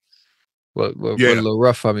rough. Were a little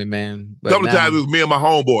rough for me, man. A couple of times it was me and my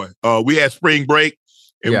homeboy. We had spring break,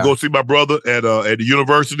 and we go see my brother at the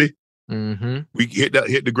university. Mm-hmm. We hit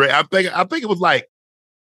the great. I think it was like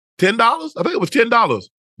 $10. I think it was $10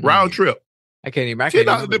 round trip. I can't even.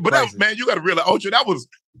 $10, but that, man, you got to realize, Ocho, that was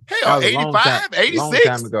 85, 86. Long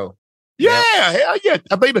time ago. Yeah, hell yeah.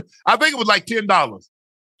 I think it was like $10.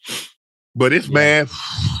 But it's man.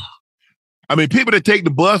 I mean, people that take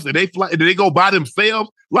the bus and they go by themselves.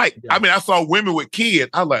 Like, I mean, I saw women with kids.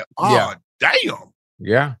 I was like, damn.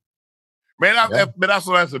 Yeah. Man, that's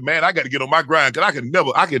what I said, man, I got to get on my grind because I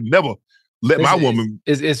could never let my woman.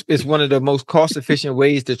 It's one of the most cost efficient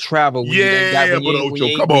ways to travel. When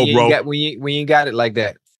Ocho, come on, bro. We ain't got it like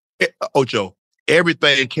that. Ocho,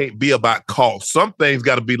 everything can't be about cost. Some things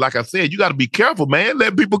got to be, like I said, you got to be careful, man.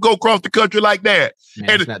 Let people go across the country like that.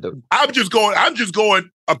 Man, and I'm just going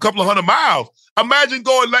a couple of 100 miles. Imagine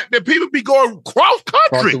going like that. People be going cross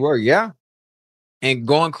country. Across the world, yeah. And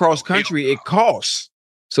going cross country, it costs.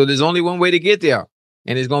 So there's only one way to get there,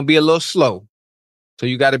 and it's going to be a little slow. So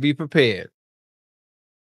you got to be prepared.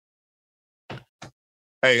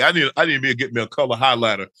 Hey, I need to get me a color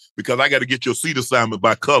highlighter because I got to get your seat assignment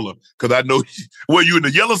by color because I know you in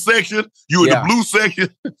the yellow section, you in the blue section.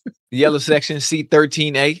 The yellow section, seat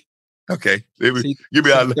 13A. Okay, give me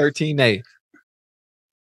out 13A.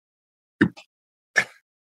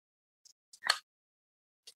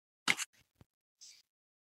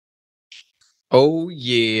 Oh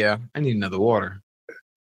yeah, I need another water.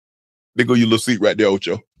 There go your little seat right there,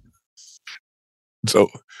 Ocho. So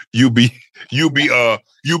you be in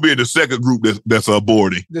the second group that's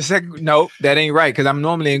boarding. The second, no, that ain't right because I'm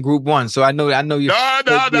normally in group 1, so I know you. No.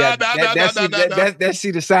 That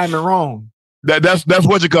seat assignment wrong. That's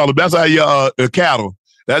what you call them. That's how you cattle.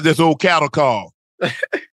 That's this old cattle call.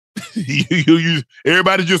 you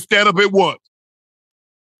everybody just stand up at once.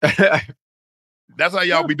 That's how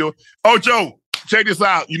y'all be doing. Ocho, check this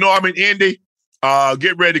out. You know I'm in Indy.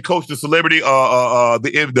 Get ready to coach the celebrity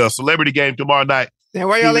the celebrity game tomorrow night. Then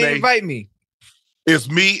why y'all ain't invite me? It's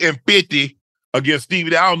me and 50 against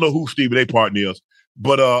Stevie. I don't know who Stevie their partner is,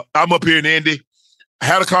 but I'm up here in Indy. I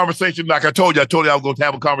had a conversation, like I told you I was going to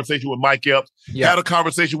have a conversation with Mike Epps. Yeah. Had a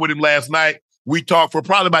conversation with him last night. We talked for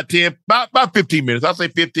probably about 15 minutes. I'll say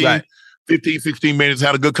 15, 16 minutes.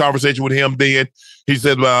 Had a good conversation with him then. He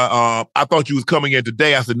said, I thought you was coming in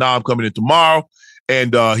today. I said, no, I'm coming in tomorrow.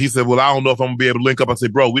 And he said, well, I don't know if I'm going to be able to link up. I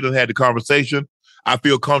said, bro, we done had the conversation. I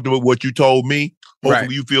feel comfortable with what you told me.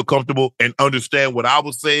 Hopefully you feel comfortable and understand what I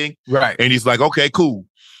was saying. Right. And he's like, okay, cool.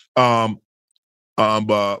 But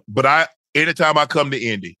anytime I come to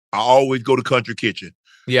Indy, I always go to Country Kitchen.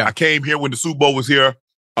 Yeah. I came here when the Super Bowl was here.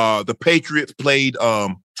 The Patriots played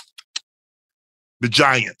the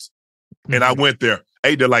Giants. Mm-hmm. And I went there.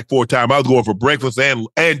 Ate there like 4 times. I was going for breakfast and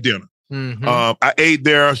dinner. Mm-hmm. I ate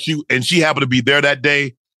there. She happened to be there that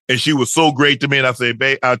day. And she was so great to me. And I said,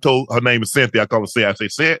 babe, I told her name is Cynthia. I call her Cynthia. I say,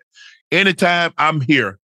 Cynthia, anytime I'm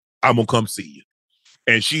here, I'm going to come see you.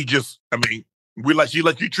 And she just, she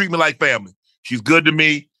let you treat me like family. She's good to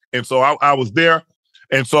me. And so I was there.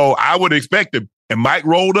 And so I would expect him. And Mike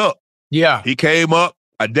rolled up. Yeah. He came up.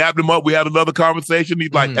 I dapped him up. We had another conversation.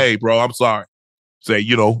 He's like, hey, bro, I'm sorry. I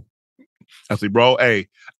said, bro, hey,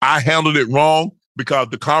 I handled it wrong because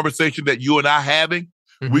the conversation that you and I having,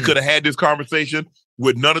 we could have had this conversation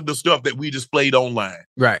with none of the stuff that we displayed online.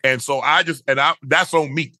 Right. And so that's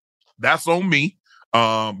on me. That's on me.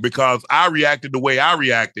 Because I reacted the way I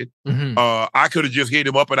reacted. Mm-hmm. I could have just hit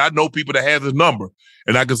him up, and I know people that have his number.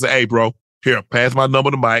 And I could say, hey, bro, here, pass my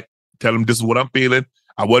number to Mike. Tell him this is what I'm feeling.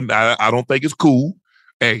 I don't think it's cool.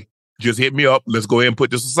 Hey, just hit me up. Let's go ahead and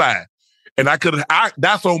put this aside. And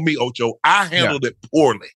that's on me, Ocho. I handled it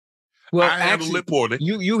poorly. Well, I handled it poorly.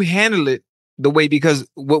 You handled it the way, because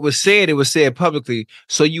what was said, it was said publicly.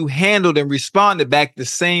 So you handled and responded back the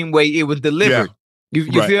same way it was delivered. Yeah.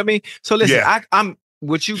 You feel me? So listen, I'm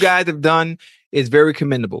what you guys have done is very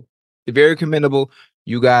commendable. It's very commendable.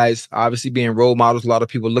 You guys obviously being role models. A lot of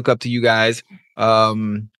people look up to you guys.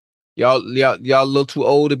 Y'all a little too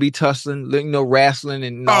old to be tussling, wrestling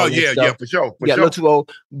and all that stuff. Yeah, for sure. A little too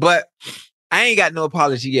old. But I ain't got no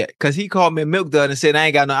apology yet, because he called me a milk dud and said I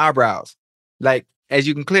ain't got no eyebrows. Like, as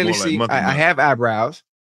you can clearly see, I have eyebrows.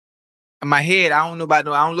 In my head, I don't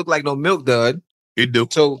look like no milk dud. It do.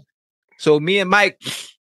 So me and Mike,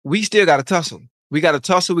 we still got to tussle. We got to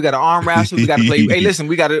tussle. We got to arm wrestle. We got to play. Hey, listen,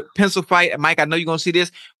 we got to pencil fight. Mike, I know you're going to see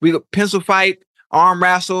this. We got pencil fight, arm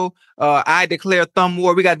wrestle. I declare thumb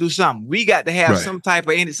war. We got to do something. We got to have some type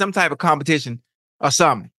of competition or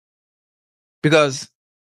something, because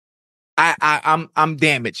I'm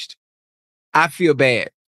damaged. I feel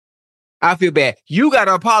bad. You got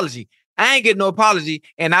an apology. I ain't getting no apology,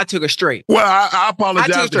 and I took it straight. Well, I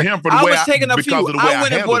apologize to him for the way I was taking a few. I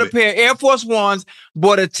went and bought a pair of Air Force Ones,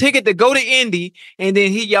 bought a ticket to go to Indy, and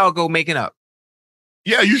then y'all go making up.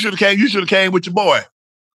 Yeah, you should have came. You should have came with your boy.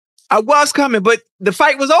 I was coming, but the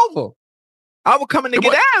fight was over. I was coming to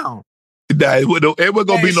get down. Nah, it wasn't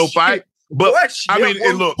going to be no fight. But look,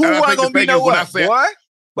 who wasn't going to be no what?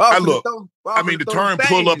 Look, the term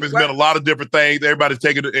pull up has meant a lot of different things. Everybody's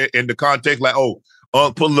taking it in the context like,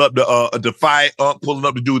 pulling up to fight, pulling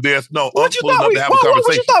up to do this. No, pulling up to have a conversation.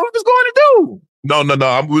 What you thought we was going to do? No.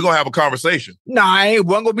 We're going to have a conversation. Nah, it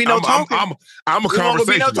wasn't going to be no talking. I'm a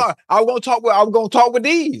conversation. I was going to talk with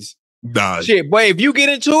these. Nah. Shit, boy, if you get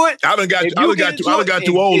into it. I done got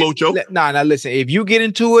too old, Ocho. Nah, listen. If you get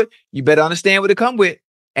into it, you better understand what it come with.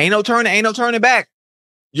 Ain't no turning back.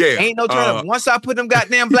 Yeah. Ain't no turning. Once I put them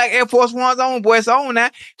goddamn black Air Force Ones on, boy, it's on now.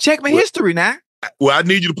 Check my history now. Well, I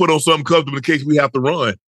need you to put on something comfortable in case we have to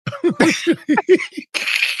run.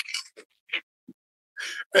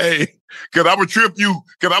 Hey, because I'm going to trip you,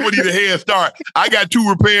 because I'm going to need a head start. I got 2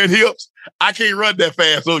 repaired hips. I can't run that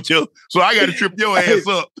fast, Ocho. So I got to trip your ass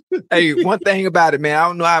up. Hey, one thing about it, man,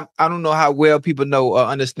 I don't know how well people know or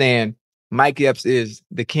understand. Mike Epps is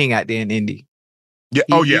the king out there in Indy. Yeah,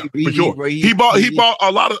 for sure. He bought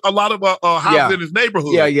a lot of houses in his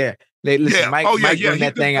neighborhood. Yeah. Listen, Mike doing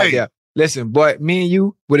that thing out there. Listen, boy, me and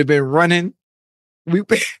you would have been running.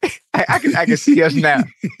 I can see us now.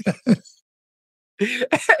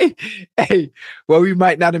 hey, well, we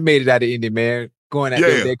might not have made it out of Indy, man. Going out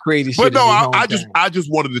there, that crazy shit. But no, I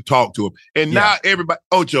just wanted to talk to him. And not everybody,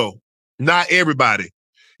 Ocho, not everybody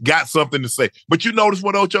got something to say. But you notice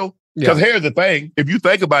what, Ocho? Because here's the thing. If you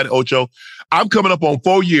think about it, Ocho, I'm coming up on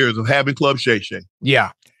 4 years of having Club Shay Shay.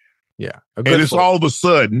 Yeah. And it's all of a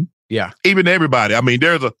sudden, even everybody. I mean,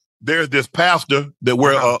 there's this pastor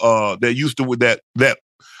that that used to with that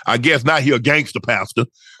I guess now he a gangster pastor.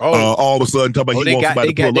 All of a sudden, talking about he wants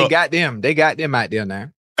somebody to pull up. They got them out there now.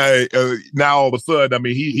 Now all of a sudden, I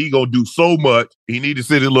mean, he gonna do so much. He need to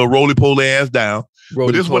sit his little roly-poly ass down.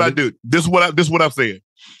 But this is what I do. This is what I'm saying.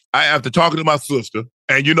 I after talking to my sister,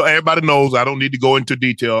 and you know, everybody knows I don't need to go into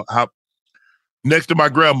detail. How next to my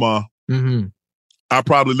grandma, I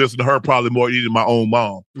probably listen to her probably more than my own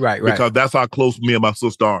mom. Right. Because that's how close me and my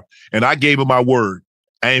sister are. And I gave her my word.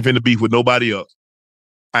 I ain't finna beef with nobody else.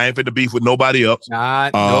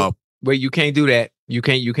 Nope. Wait, you can't do that. You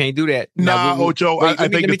can't do that. Nah, Ocho, I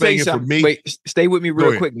think the thing is for me. Wait, stay with me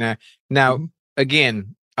real quick now. Now,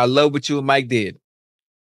 again, I love what you and Mike did,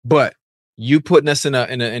 but you putting us in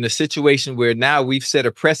a situation where now we've set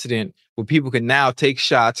a precedent where people can now take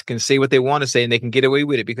shots, can say what they want to say, and they can get away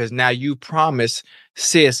with it because now you promise,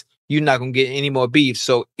 sis, you're not gonna get any more beef.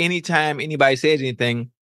 So anytime anybody says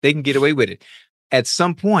anything, they can get away with it. At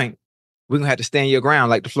some point, we're gonna have to stand your ground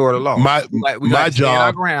like the Florida law. My job. Stand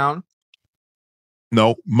our ground.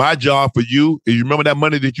 No, my job for you is you remember that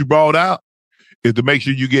money that you brought out is to make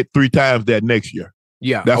sure you get 3 times that next year.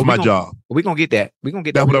 Yeah, that's my job. We're gonna get that. We're gonna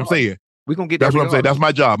get that. That's what I'm saying. We're gonna get that. That's what I'm saying. That's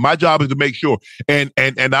my job. My job is to make sure, and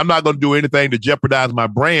I'm not gonna do anything to jeopardize my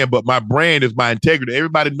brand, but my brand is my integrity.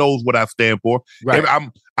 Everybody knows what I stand for. Right.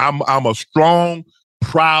 I'm a strong,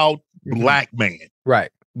 proud black man. Right.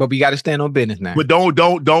 But we got to stand on business now. But don't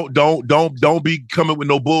be coming with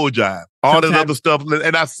no bull jive. All that other stuff.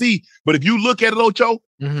 And I see, but if you look at it, Ocho,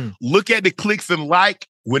 look at the clicks and like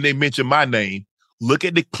when they mention my name. Look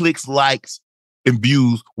at the clicks, likes, and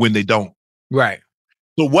views when they don't. Right.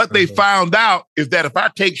 So what they found out is that if I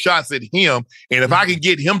take shots at him and if I can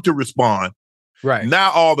get him to respond, right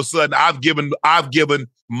now all of a sudden I've given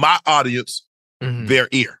my audience their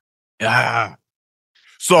ear.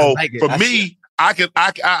 So for me, I can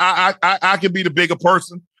be the bigger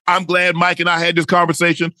person. I'm glad Mike and I had this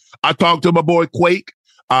conversation. I talked to my boy Quake.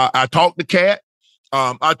 I talked to Cat.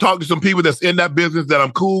 I talked to some people that's in that business that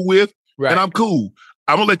I'm cool with, and I'm cool.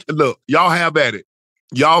 I'm gonna let you look. Y'all have at it.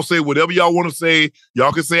 Y'all say whatever y'all want to say.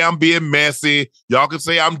 Y'all can say I'm being messy. Y'all can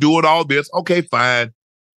say I'm doing all this. Okay, fine.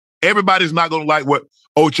 Everybody's not gonna like what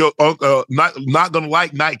Ocho. Not gonna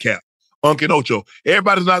like Nightcap. Unc Ocho.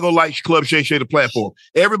 Everybody's not gonna like Club Shay Shay the platform.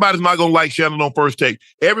 Everybody's not gonna like Shannon on First Take.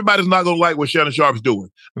 Everybody's not gonna like what Shannon Sharp's doing.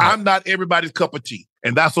 Right. I'm not everybody's cup of tea,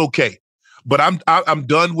 and that's okay. But I'm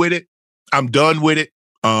done with it. I'm done with it.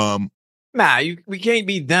 We can't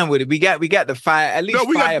be done with it. We got the fire. At least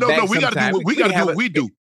we got to do what we do.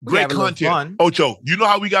 Great content. Ocho, you know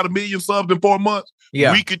how we got 1 million subs in 4 months?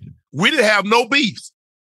 Yeah. We didn't have no beefs.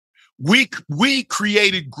 We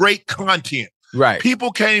created great content. Right.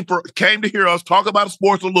 People came to hear us talk about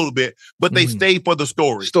sports a little bit, but they stayed for the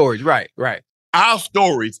stories. Stories, right. Our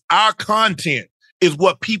stories, our content is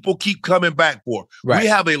what people keep coming back for. Right. We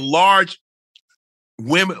have a large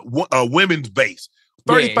women's base.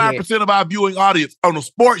 35% of our viewing audience on a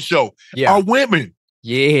sports show are women.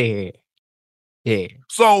 Yeah.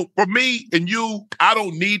 So for me and you, I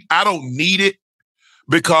don't need it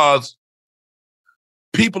because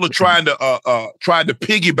people are trying to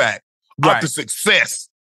piggyback off the success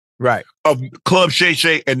of Club Shay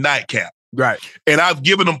Shay and Nightcap. Right. And I've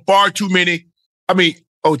given them far too many. I mean,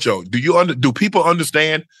 Ocho, do people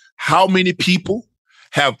understand how many people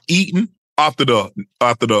have eaten after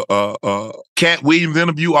the Cat Williams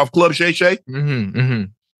interview off Club Shay Shay?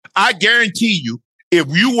 I guarantee you, if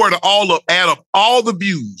you were to add up all the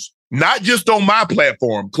views, not just on my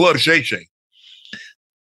platform, Club Shay Shay,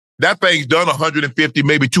 that thing's done 150,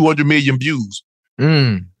 maybe 200 million views.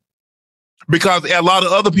 Because a lot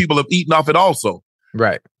of other people have eaten off it also.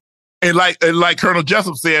 Right. And like Colonel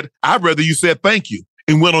Jessup said, I'd rather you said thank you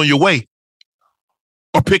and went on your way.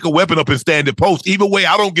 Or pick a weapon up and stand at post. Either way,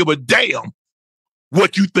 I don't give a damn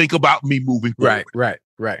what you think about me moving forward.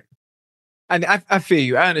 Right. I feel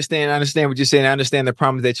you. I understand what you're saying. I understand the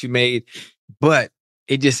promise that you made, but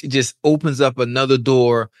it just opens up another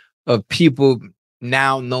door of people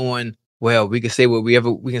now knowing, well, we can say what we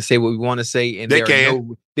want to say, and there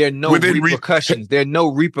are no repercussions. There are no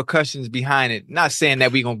repercussions behind it. Not saying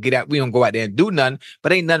that we gonna go out there and do nothing,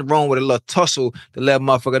 but ain't nothing wrong with a little tussle to let a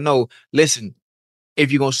motherfucker know, listen,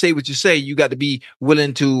 if you're gonna say what you say, you got to be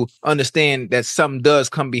willing to understand that something does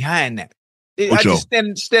come behind that. I just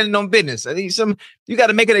standing on business. I think you got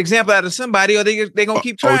to make an example out of somebody, or they're gonna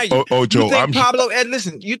keep trying you. Ocho,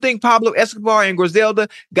 you think Pablo Escobar and Griselda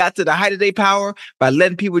got to the height of their power by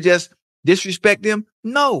letting people just disrespect them?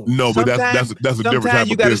 No, but that's a different type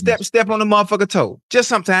you of got business. to step on the motherfucker toe. Just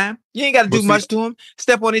sometimes you ain't got to do much to him.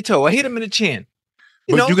 Step on his toe or hit him in the chin.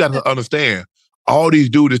 You got to understand, all these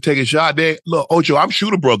dudes that take a shot there. Look, Ocho, I'm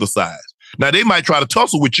shooter brother size. Now they might try to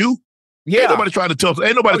tussle with you. Yeah. Ain't nobody trying to tussle.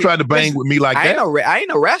 Ain't nobody trying to bang with me like that. I ain't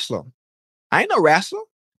no wrestler.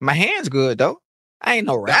 My hand's good though. I ain't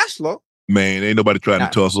no wrestler. Man, ain't nobody trying to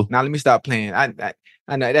tussle. Now let me stop playing. I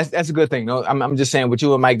know that's a good thing. No, I'm just saying what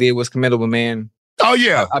you and Mike did was commendable, man. Oh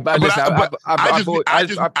yeah. I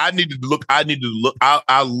need to look.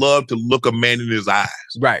 I love to look a man in his eyes.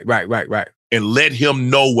 Right. And let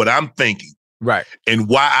him know what I'm thinking. Right. And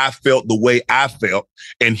why I felt the way I felt.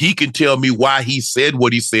 And he can tell me why he said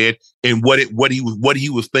what he said and what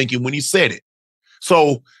he was thinking when he said it.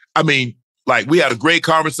 So, I mean, like, we had a great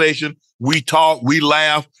conversation. We talked, we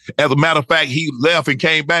laughed. As a matter of fact, he left and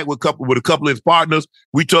came back with a couple of his partners.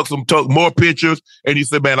 We took more pictures, and he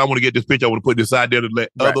said, man, I want to get this picture. I want to put this out there to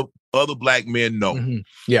let other black men know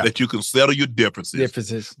that you can settle your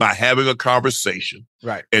differences by having a conversation.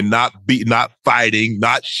 Right. And not fighting,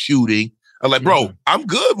 not shooting. I'm like, bro, I'm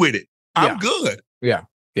good with it. I'm good. Yeah.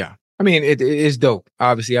 I mean, it's dope.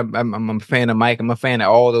 Obviously, I'm a fan of Mike. I'm a fan of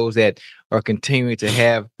all those that are continuing to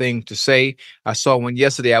have things to say. I saw one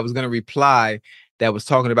yesterday. I was going to reply that was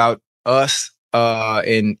talking about us, but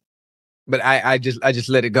I just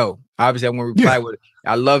let it go. Obviously, I'm going to reply with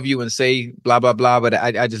I love you and say blah blah blah, but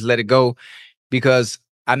I just let it go because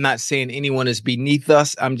I'm not saying anyone is beneath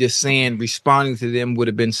us. I'm just saying responding to them would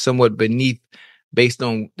have been somewhat beneath. Based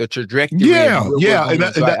on the trajectory.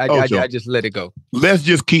 I just let it go. Let's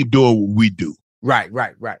just keep doing what we do. Right.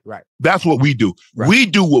 That's what we do. Right. We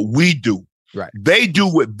do what we do. Right. They do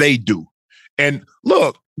what they do. And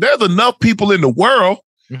look, there's enough people in the world.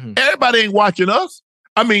 Mm-hmm. Everybody ain't watching us.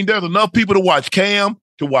 I mean, there's enough people to watch Cam,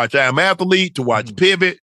 to watch I Am Athlete, to watch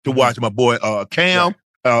Pivot, to watch my boy Cam.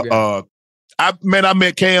 I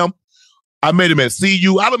met Cam. I met him at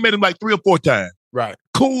CU. I've met him like 3 or 4 times. Right.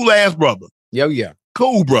 Cool ass brother. Yeah.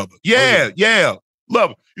 Cool brother. Yeah.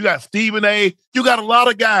 Love it. You got Stephen A. You got a lot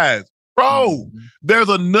of guys. Bro, there's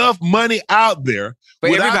enough money out there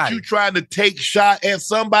without you trying to take shot at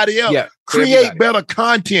somebody else. Yeah, create better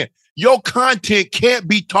content. Your content can't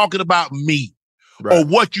be talking about me or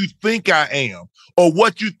what you think I am or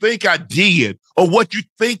what you think I did or what you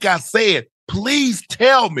think I said. Please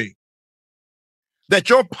tell me that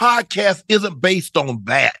your podcast isn't based on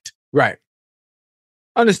that. Right.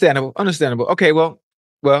 Understandable. Okay, well,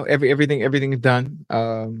 everything is done.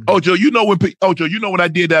 Ocho, you know when I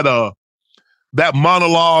did that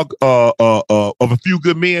monologue of A Few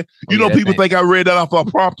Good Men. People think I read that off a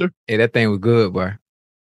prompter. Hey, that thing was good, boy.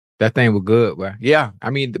 Yeah, I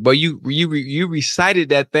mean, but you recited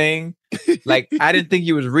that thing like I didn't think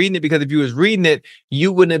you was reading it, because if you was reading it,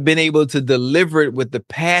 you wouldn't have been able to deliver it with the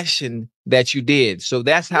passion that you did. So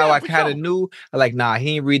that's how I kind of knew. Like, nah,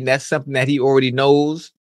 he ain't reading. That's something that he already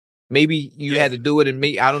knows. Maybe you had to do it in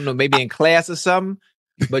I don't know, maybe in class or something.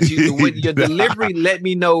 But your delivery let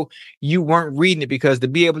me know you weren't reading it, because to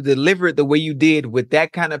be able to deliver it the way you did with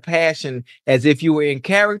that kind of passion, as if you were in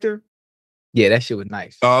character. Yeah, that shit was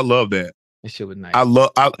nice. Oh, I love that. That shit was nice.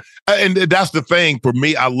 And that's the thing for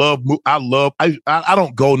me. I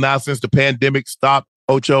don't go now since the pandemic stopped,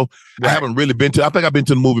 Ocho. Right. I haven't really been to, I think I've been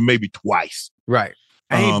to the movie maybe twice. Right.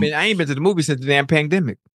 I ain't been to the movie since the damn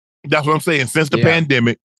pandemic. That's what I'm saying. Since the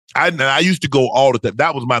pandemic, I used to go all the time.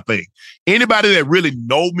 That was my thing. Anybody that really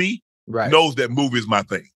know me knows that movie is my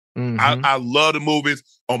thing. Mm-hmm. I love the movies.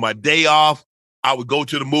 On my day off, I would go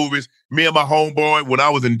to the movies. Me and my homeboy, when I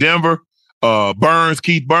was in Denver,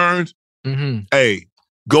 Keith Burns, hey,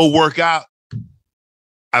 go work out.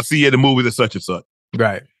 I see you at the movie at such and such.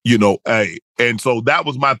 Right. Hey. And so that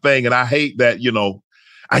was my thing. And I hate that,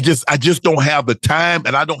 I just don't have the time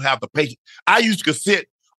and I don't have the patience. I used to sit,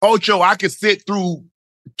 Ocho, I could sit through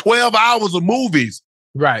 12 hours of movies.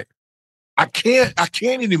 Right. I can't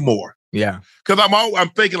anymore. Yeah. Because I'm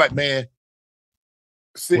thinking like, man,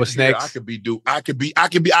 What's next? I'm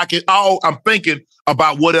thinking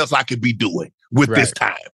about what else I could be doing with this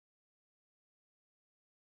time.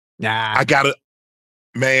 Nah. I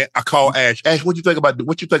call Ash. Ash, what you think about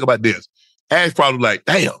this? Ash probably like,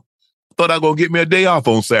 damn, thought I was gonna get me a day off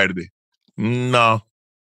on Saturday. No,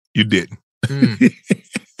 you didn't.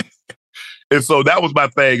 And so that was my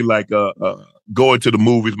thing, like going to the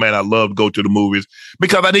movies, man. I love to go to the movies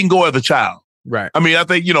because I didn't go as a child. Right. I mean, I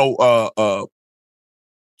think,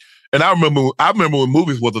 and I remember when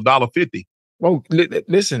movies was $1.50. Well,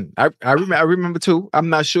 listen, I remember too. I'm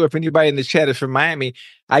not sure if anybody in the chat is from Miami.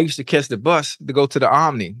 I used to catch the bus to go to the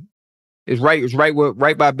Omni. It's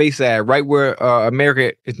right by Bayside, right where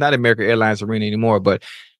it's not American Airlines Arena anymore, but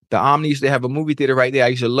the Omni used to have a movie theater right there. I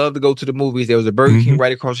used to love to go to the movies. There was a Burger King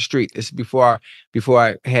right across the street. This is before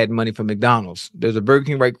I had money for McDonald's. There's a Burger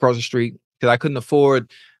King right across the street because I couldn't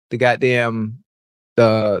afford the goddamn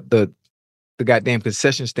the goddamn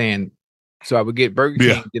concession stand. So I would get Burger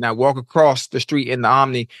King, then I walk across the street in the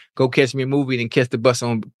Omni, go catch me a movie, and catch the bus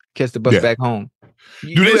back home.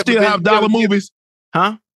 Do they still have dollar movies?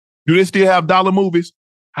 Huh? Do they still have dollar movies?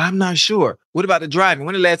 I'm not sure. What about the drive-in?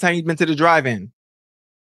 When the last time you've been to the drive-in?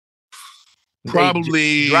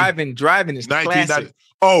 Probably driving is classic.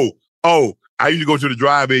 Oh, I used to go to the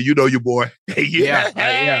drive-in. You know your boy. Yeah.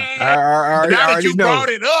 I now that you brought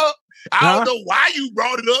it up, I don't know why you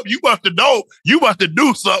brought it up. You must have known. You must have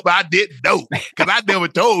knew something I didn't know because I never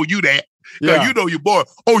told you that. Yeah. You know your boy.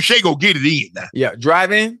 O'Shea go get it in now. Yeah,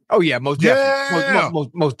 drive-in. Oh yeah, most definitely. Yeah.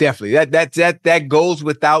 Most definitely. That goes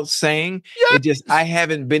without saying. Yeah. It just I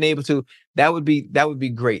haven't been able to. That would be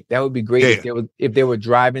great. That would be great if there were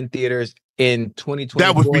drive-in theaters in 2024.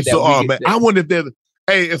 That would be so man. I wonder if there's.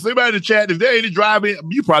 Hey, if somebody in the chat, if there ain't a drive-in,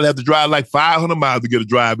 you probably have to drive like 500 miles to get a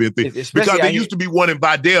drive-in thing. Because there used to be one in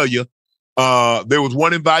Vidalia. There was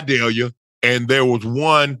one in Vidalia, and there was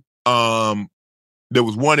one in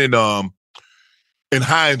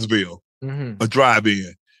Hinesville, a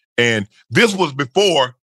drive-in. And this was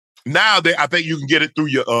before. Now I think you can get it through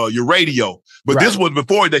your radio. But this was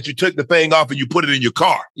before that you took the thing off and you put it in your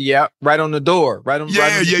car. Yeah, right on the door. You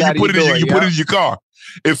put it in your car.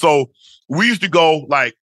 And so we used to go,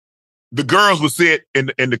 like, the girls would sit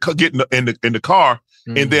in the car,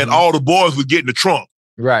 and then all the boys would get in the trunk.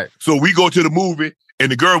 Right. So we go to the movie, and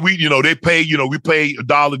the girl, they pay, we pay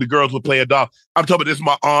 $1, the girls would pay $1. I'm talking about this is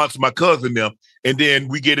my aunts, my cousin, them. And then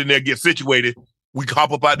we get in there, get situated. We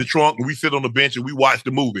hop up out the trunk, and we sit on the bench, and we watch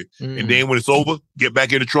the movie. And then when it's over, get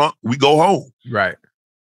back in the trunk, we go home. Right.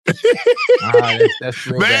 That's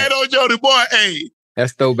man, Ocho, the boy, hey.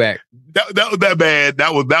 That's throwback. That was that bad.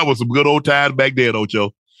 That was some good old times back then,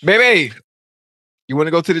 Ocho. Baby, you want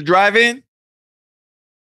to go to the drive-in?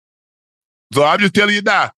 So I'm just telling you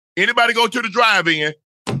now, anybody go to the drive-in,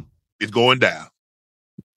 it's going down.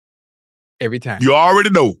 Every time. You already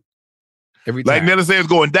know. Every time. Like Nelly said, it's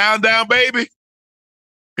going down, baby.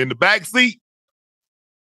 In the back seat.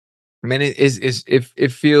 Man,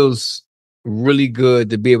 it feels really good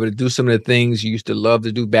to be able to do some of the things you used to love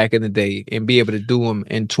to do back in the day and be able to do them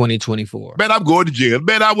in 2024. Man, I'm going to jail.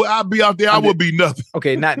 Man, I'll be out there. I would be nothing.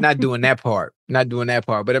 Okay, not doing that part. Not doing that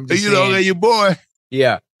part. But I'm just saying, know, your boy.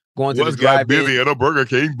 Yeah. Going to the drive-in. Busy in a Burger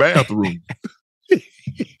King bathroom.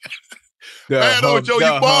 Man, Ocho,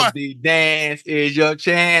 your boy. Humpty dance is your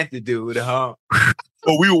chance to do the hump.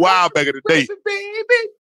 Oh, we were wild back in the day. Baby,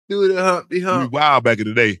 do the Humpty hump. We were wild back in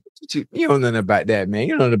the day. You don't know nothing about that, man.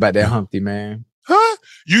 You don't know about that Humpty, man. Huh?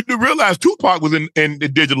 You do realize Tupac was in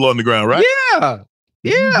Digital Underground, right? Yeah.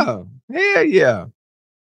 Yeah. Yeah.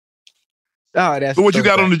 Oh, that's so what you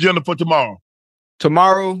got on the agenda for tomorrow?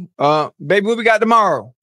 Tomorrow, baby, what we got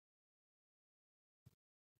tomorrow?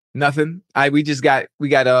 Nothing. I just got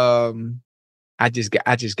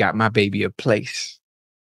my baby a place.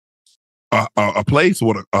 A place?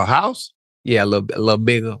 What, a house? Yeah, a little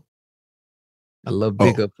bigger. A little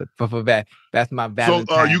bigger for that. That's my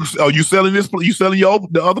Valentine. So are you selling this? You selling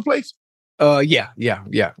the other place? Yeah.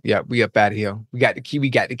 We up out of here. We got the key. We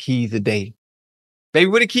got the keys today. Baby,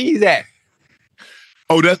 where the keys at?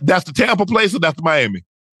 Oh, that's the Tampa place or that's the Miami?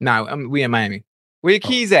 No, we in Miami. Where the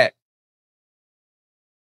keys at?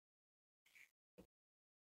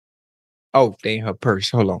 Oh, they in her purse.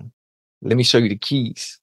 Hold on. Let me show you the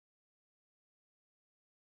keys.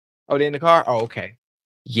 Oh, they in the car? Oh, okay.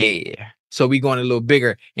 Yeah. So we going a little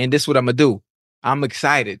bigger. And this is what I'm going to do. I'm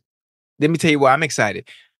excited. Let me tell you why I'm excited.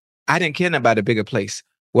 I didn't care about a bigger place.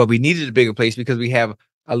 Well, we needed a bigger place because we have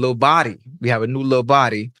a little body. We have a new little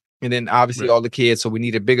body. And then obviously all the kids. So we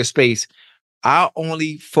need a bigger space. I'll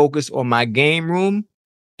only focus on my game room.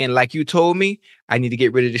 And like you told me, I need to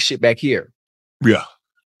get rid of the shit back here. Yeah.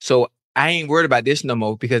 So I ain't worried about this no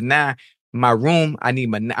more because now my room, I'm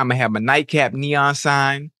gonna have my Nightcap neon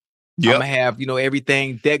sign. Yep. I'm gonna have,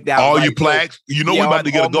 everything decked out. All your plaques. We about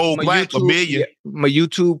to get a gold plaque, YouTube, $1 million. My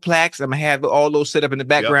YouTube plaques. I'm gonna have all those set up in the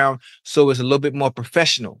background, so it's a little bit more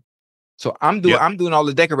professional. So I'm doing all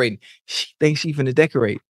the decorating. She thinks she finna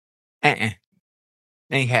decorate. Ain't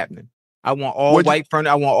happening. I want all white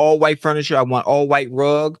furniture. I want all white furniture. I want all white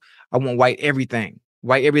rug. I want white everything.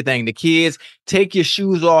 White everything. The kids, take your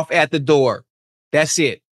shoes off at the door. That's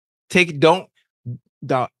it.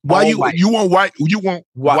 Why you want white? You want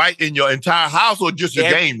white in your entire house or just your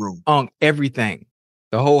game room? Everything,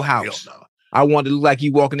 the whole house. No. I want to look like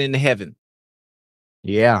you walking into heaven.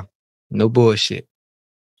 Yeah, no bullshit.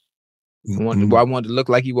 I want to look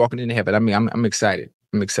like you walking into heaven. I mean, I'm excited.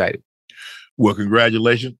 I'm excited. Well,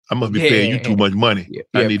 congratulations. I must be paying you too much money. Yeah,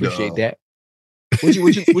 I need appreciate that.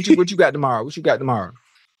 What you got tomorrow? What you got tomorrow?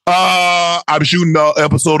 I'm shooting an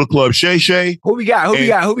episode of Club Shay Shay. Who we got?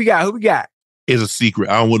 Who we got? It's a secret.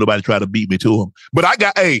 I don't want nobody to try to beat me to them. But I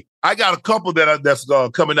got a couple that's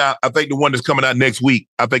coming out. I think the one that's coming out next week,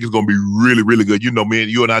 I think it's going to be really, really good.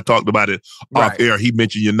 You and I talked about it off air. He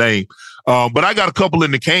mentioned your name. But I got a couple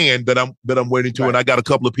in the can that I'm waiting to, and I got a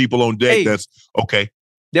couple of people on deck that's okay.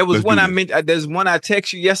 There was one I meant. There's one I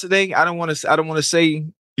texted you yesterday. I don't want to say.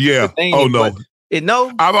 Yeah. Name, oh no.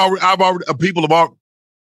 No. I've already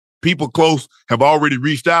people close have already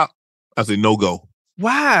reached out. I said no go.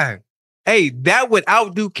 Why? Hey, that would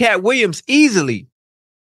outdo Cat Williams easily.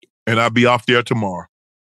 And I'll be off there tomorrow.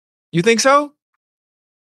 You think so?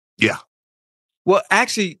 Yeah. Well,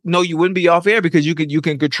 actually, no, you wouldn't be off air because you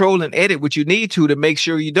can control and edit what you need to make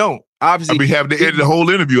sure you don't. Obviously, I'll be having to edit the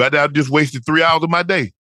whole interview. I just wasted 3 hours of my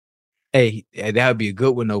day. Hey, that would be a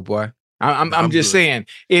good one, though, boy. I'm just saying,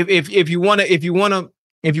 if you wanna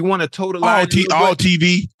totalize all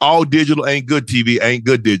TV, all digital ain't good TV, ain't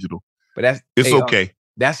good digital. But it's okay.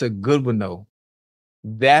 That's a good one though.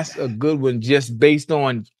 That's a good one just based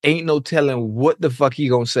on ain't no telling what the fuck he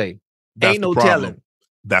gonna say. Ain't no telling.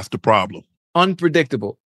 That's the problem.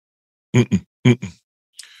 Unpredictable.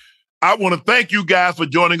 I want to thank you guys for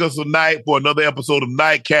joining us tonight for another episode of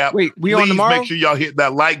Nightcap. Wait, we Please on tomorrow? Make sure y'all hit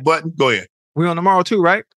that like button. Go ahead. We on tomorrow too,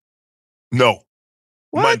 right? No.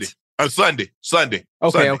 What? Monday. Sunday. Okay.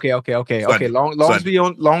 Sunday.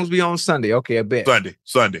 Long as we on Sunday. Okay, I bet.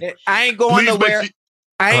 Sunday. I ain't going nowhere.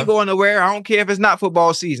 I ain't going nowhere. I don't care if it's not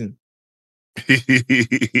football season.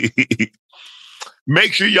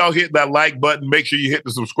 Make sure y'all hit that like button. Make sure you hit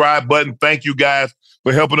the subscribe button. Thank you guys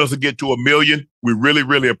for helping us to get to 1 million. We really,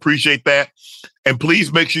 really appreciate that. And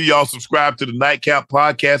please make sure y'all subscribe to the Nightcap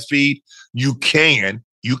podcast feed. You can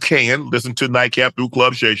listen to Nightcap through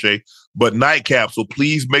Club Shay Shay, but Nightcap. So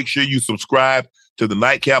please make sure you subscribe to the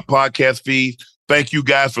Nightcap podcast feed. Thank you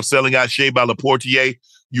guys for selling out Shea by Laportier.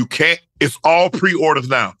 It's all pre-orders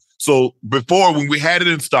now. So before, when we had it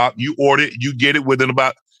in stock, you order it, you get it within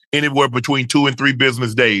about anywhere between 2 and 3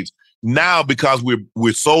 business days. Now, because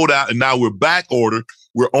we're sold out and now we're back ordered,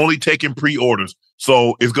 we're only taking pre-orders.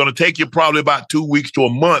 So it's going to take you probably about 2 weeks to a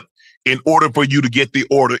month in order for you to get the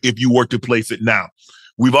order if you were to place it now.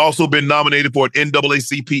 We've also been nominated for an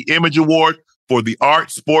NAACP Image Award for the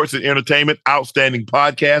Art, Sports, and Entertainment Outstanding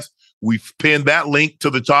Podcast. We've pinned that link to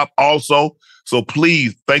the top also. So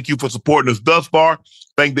please, thank you for supporting us thus far.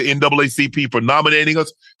 Thank the NAACP for nominating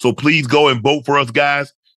us. So please go and vote for us,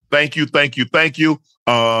 guys. Thank you.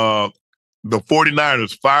 The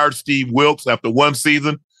 49ers fired Steve Wilkes after 1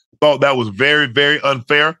 season. Thought that was very, very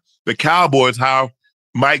unfair. The Cowboys hired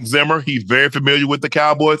Mike Zimmer. He's very familiar with the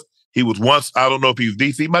Cowboys. He was once, I don't know if he was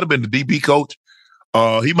DC. He might have been the DB coach.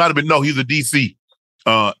 He's a DC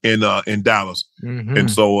in Dallas. Mm-hmm.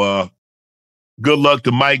 And so good luck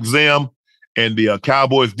to Mike Zim and the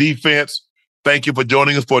Cowboys defense. Thank you for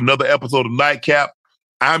joining us for another episode of Nightcap.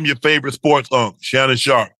 I'm your favorite sports Unc, Shannon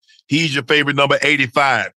Sharp. He's your favorite number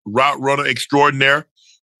 85, route runner extraordinaire,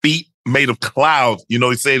 feet made of clouds. You know,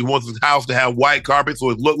 he says he wants his house to have white carpet, so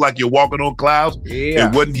it looked like you're walking on clouds. Yeah.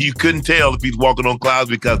 You couldn't tell if he's walking on clouds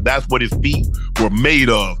because that's what his feet were made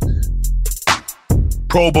of.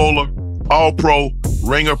 Pro Bowler, All-Pro,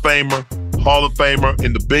 Ringer Famer, Hall of Famer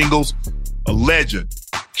in the Bengals, a legend,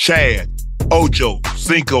 Chad, Ocho,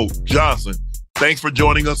 Cinco, Johnson. Thanks for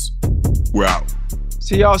joining us. We're out.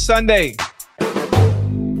 See y'all Sunday.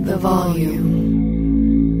 The Volume.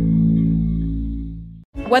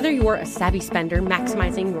 Whether you're a savvy spender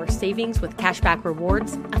maximizing your savings with cashback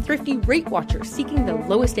rewards, a thrifty rate watcher seeking the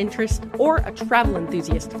lowest interest, or a travel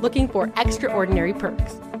enthusiast looking for extraordinary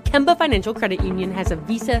perks, Kemba Financial Credit Union has a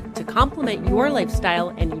visa to complement your lifestyle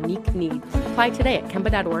and unique needs. Apply today at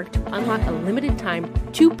Kemba.org to unlock a limited time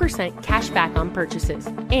 2% cash back on purchases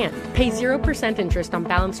and pay 0% interest on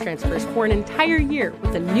balance transfers for an entire year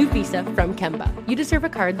with a new visa from Kemba. You deserve a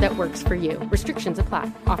card that works for you. Restrictions apply.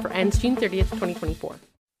 Offer ends June 30th, 2024.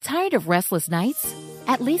 Tired of restless nights?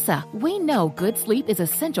 At Leesa, we know good sleep is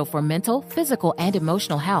essential for mental, physical, and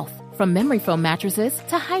emotional health. From memory foam mattresses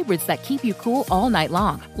to hybrids that keep you cool all night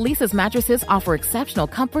long, Leesa's mattresses offer exceptional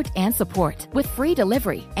comfort and support with free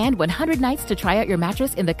delivery and 100 nights to try out your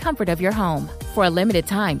mattress in the comfort of your home. For a limited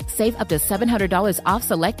time, save up to $700 off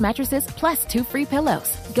select mattresses plus 2 free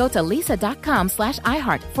pillows. Go to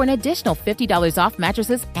leesa.com/iHeart for an additional $50 off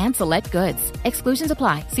mattresses and select goods. Exclusions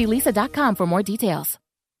apply. See leesa.com for more details.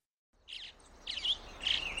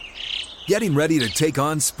 Getting ready to take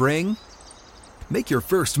on spring? Make your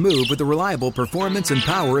first move with the reliable performance and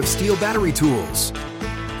power of Steel battery tools.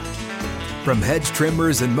 From hedge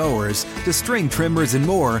trimmers and mowers to string trimmers and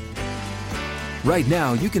more, right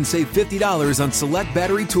now you can save $50 on select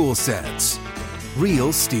battery tool sets.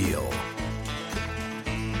 Real Steel.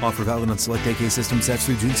 Offer valid on select AK system sets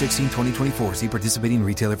through June 16, 2024. See participating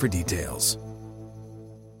retailer for details.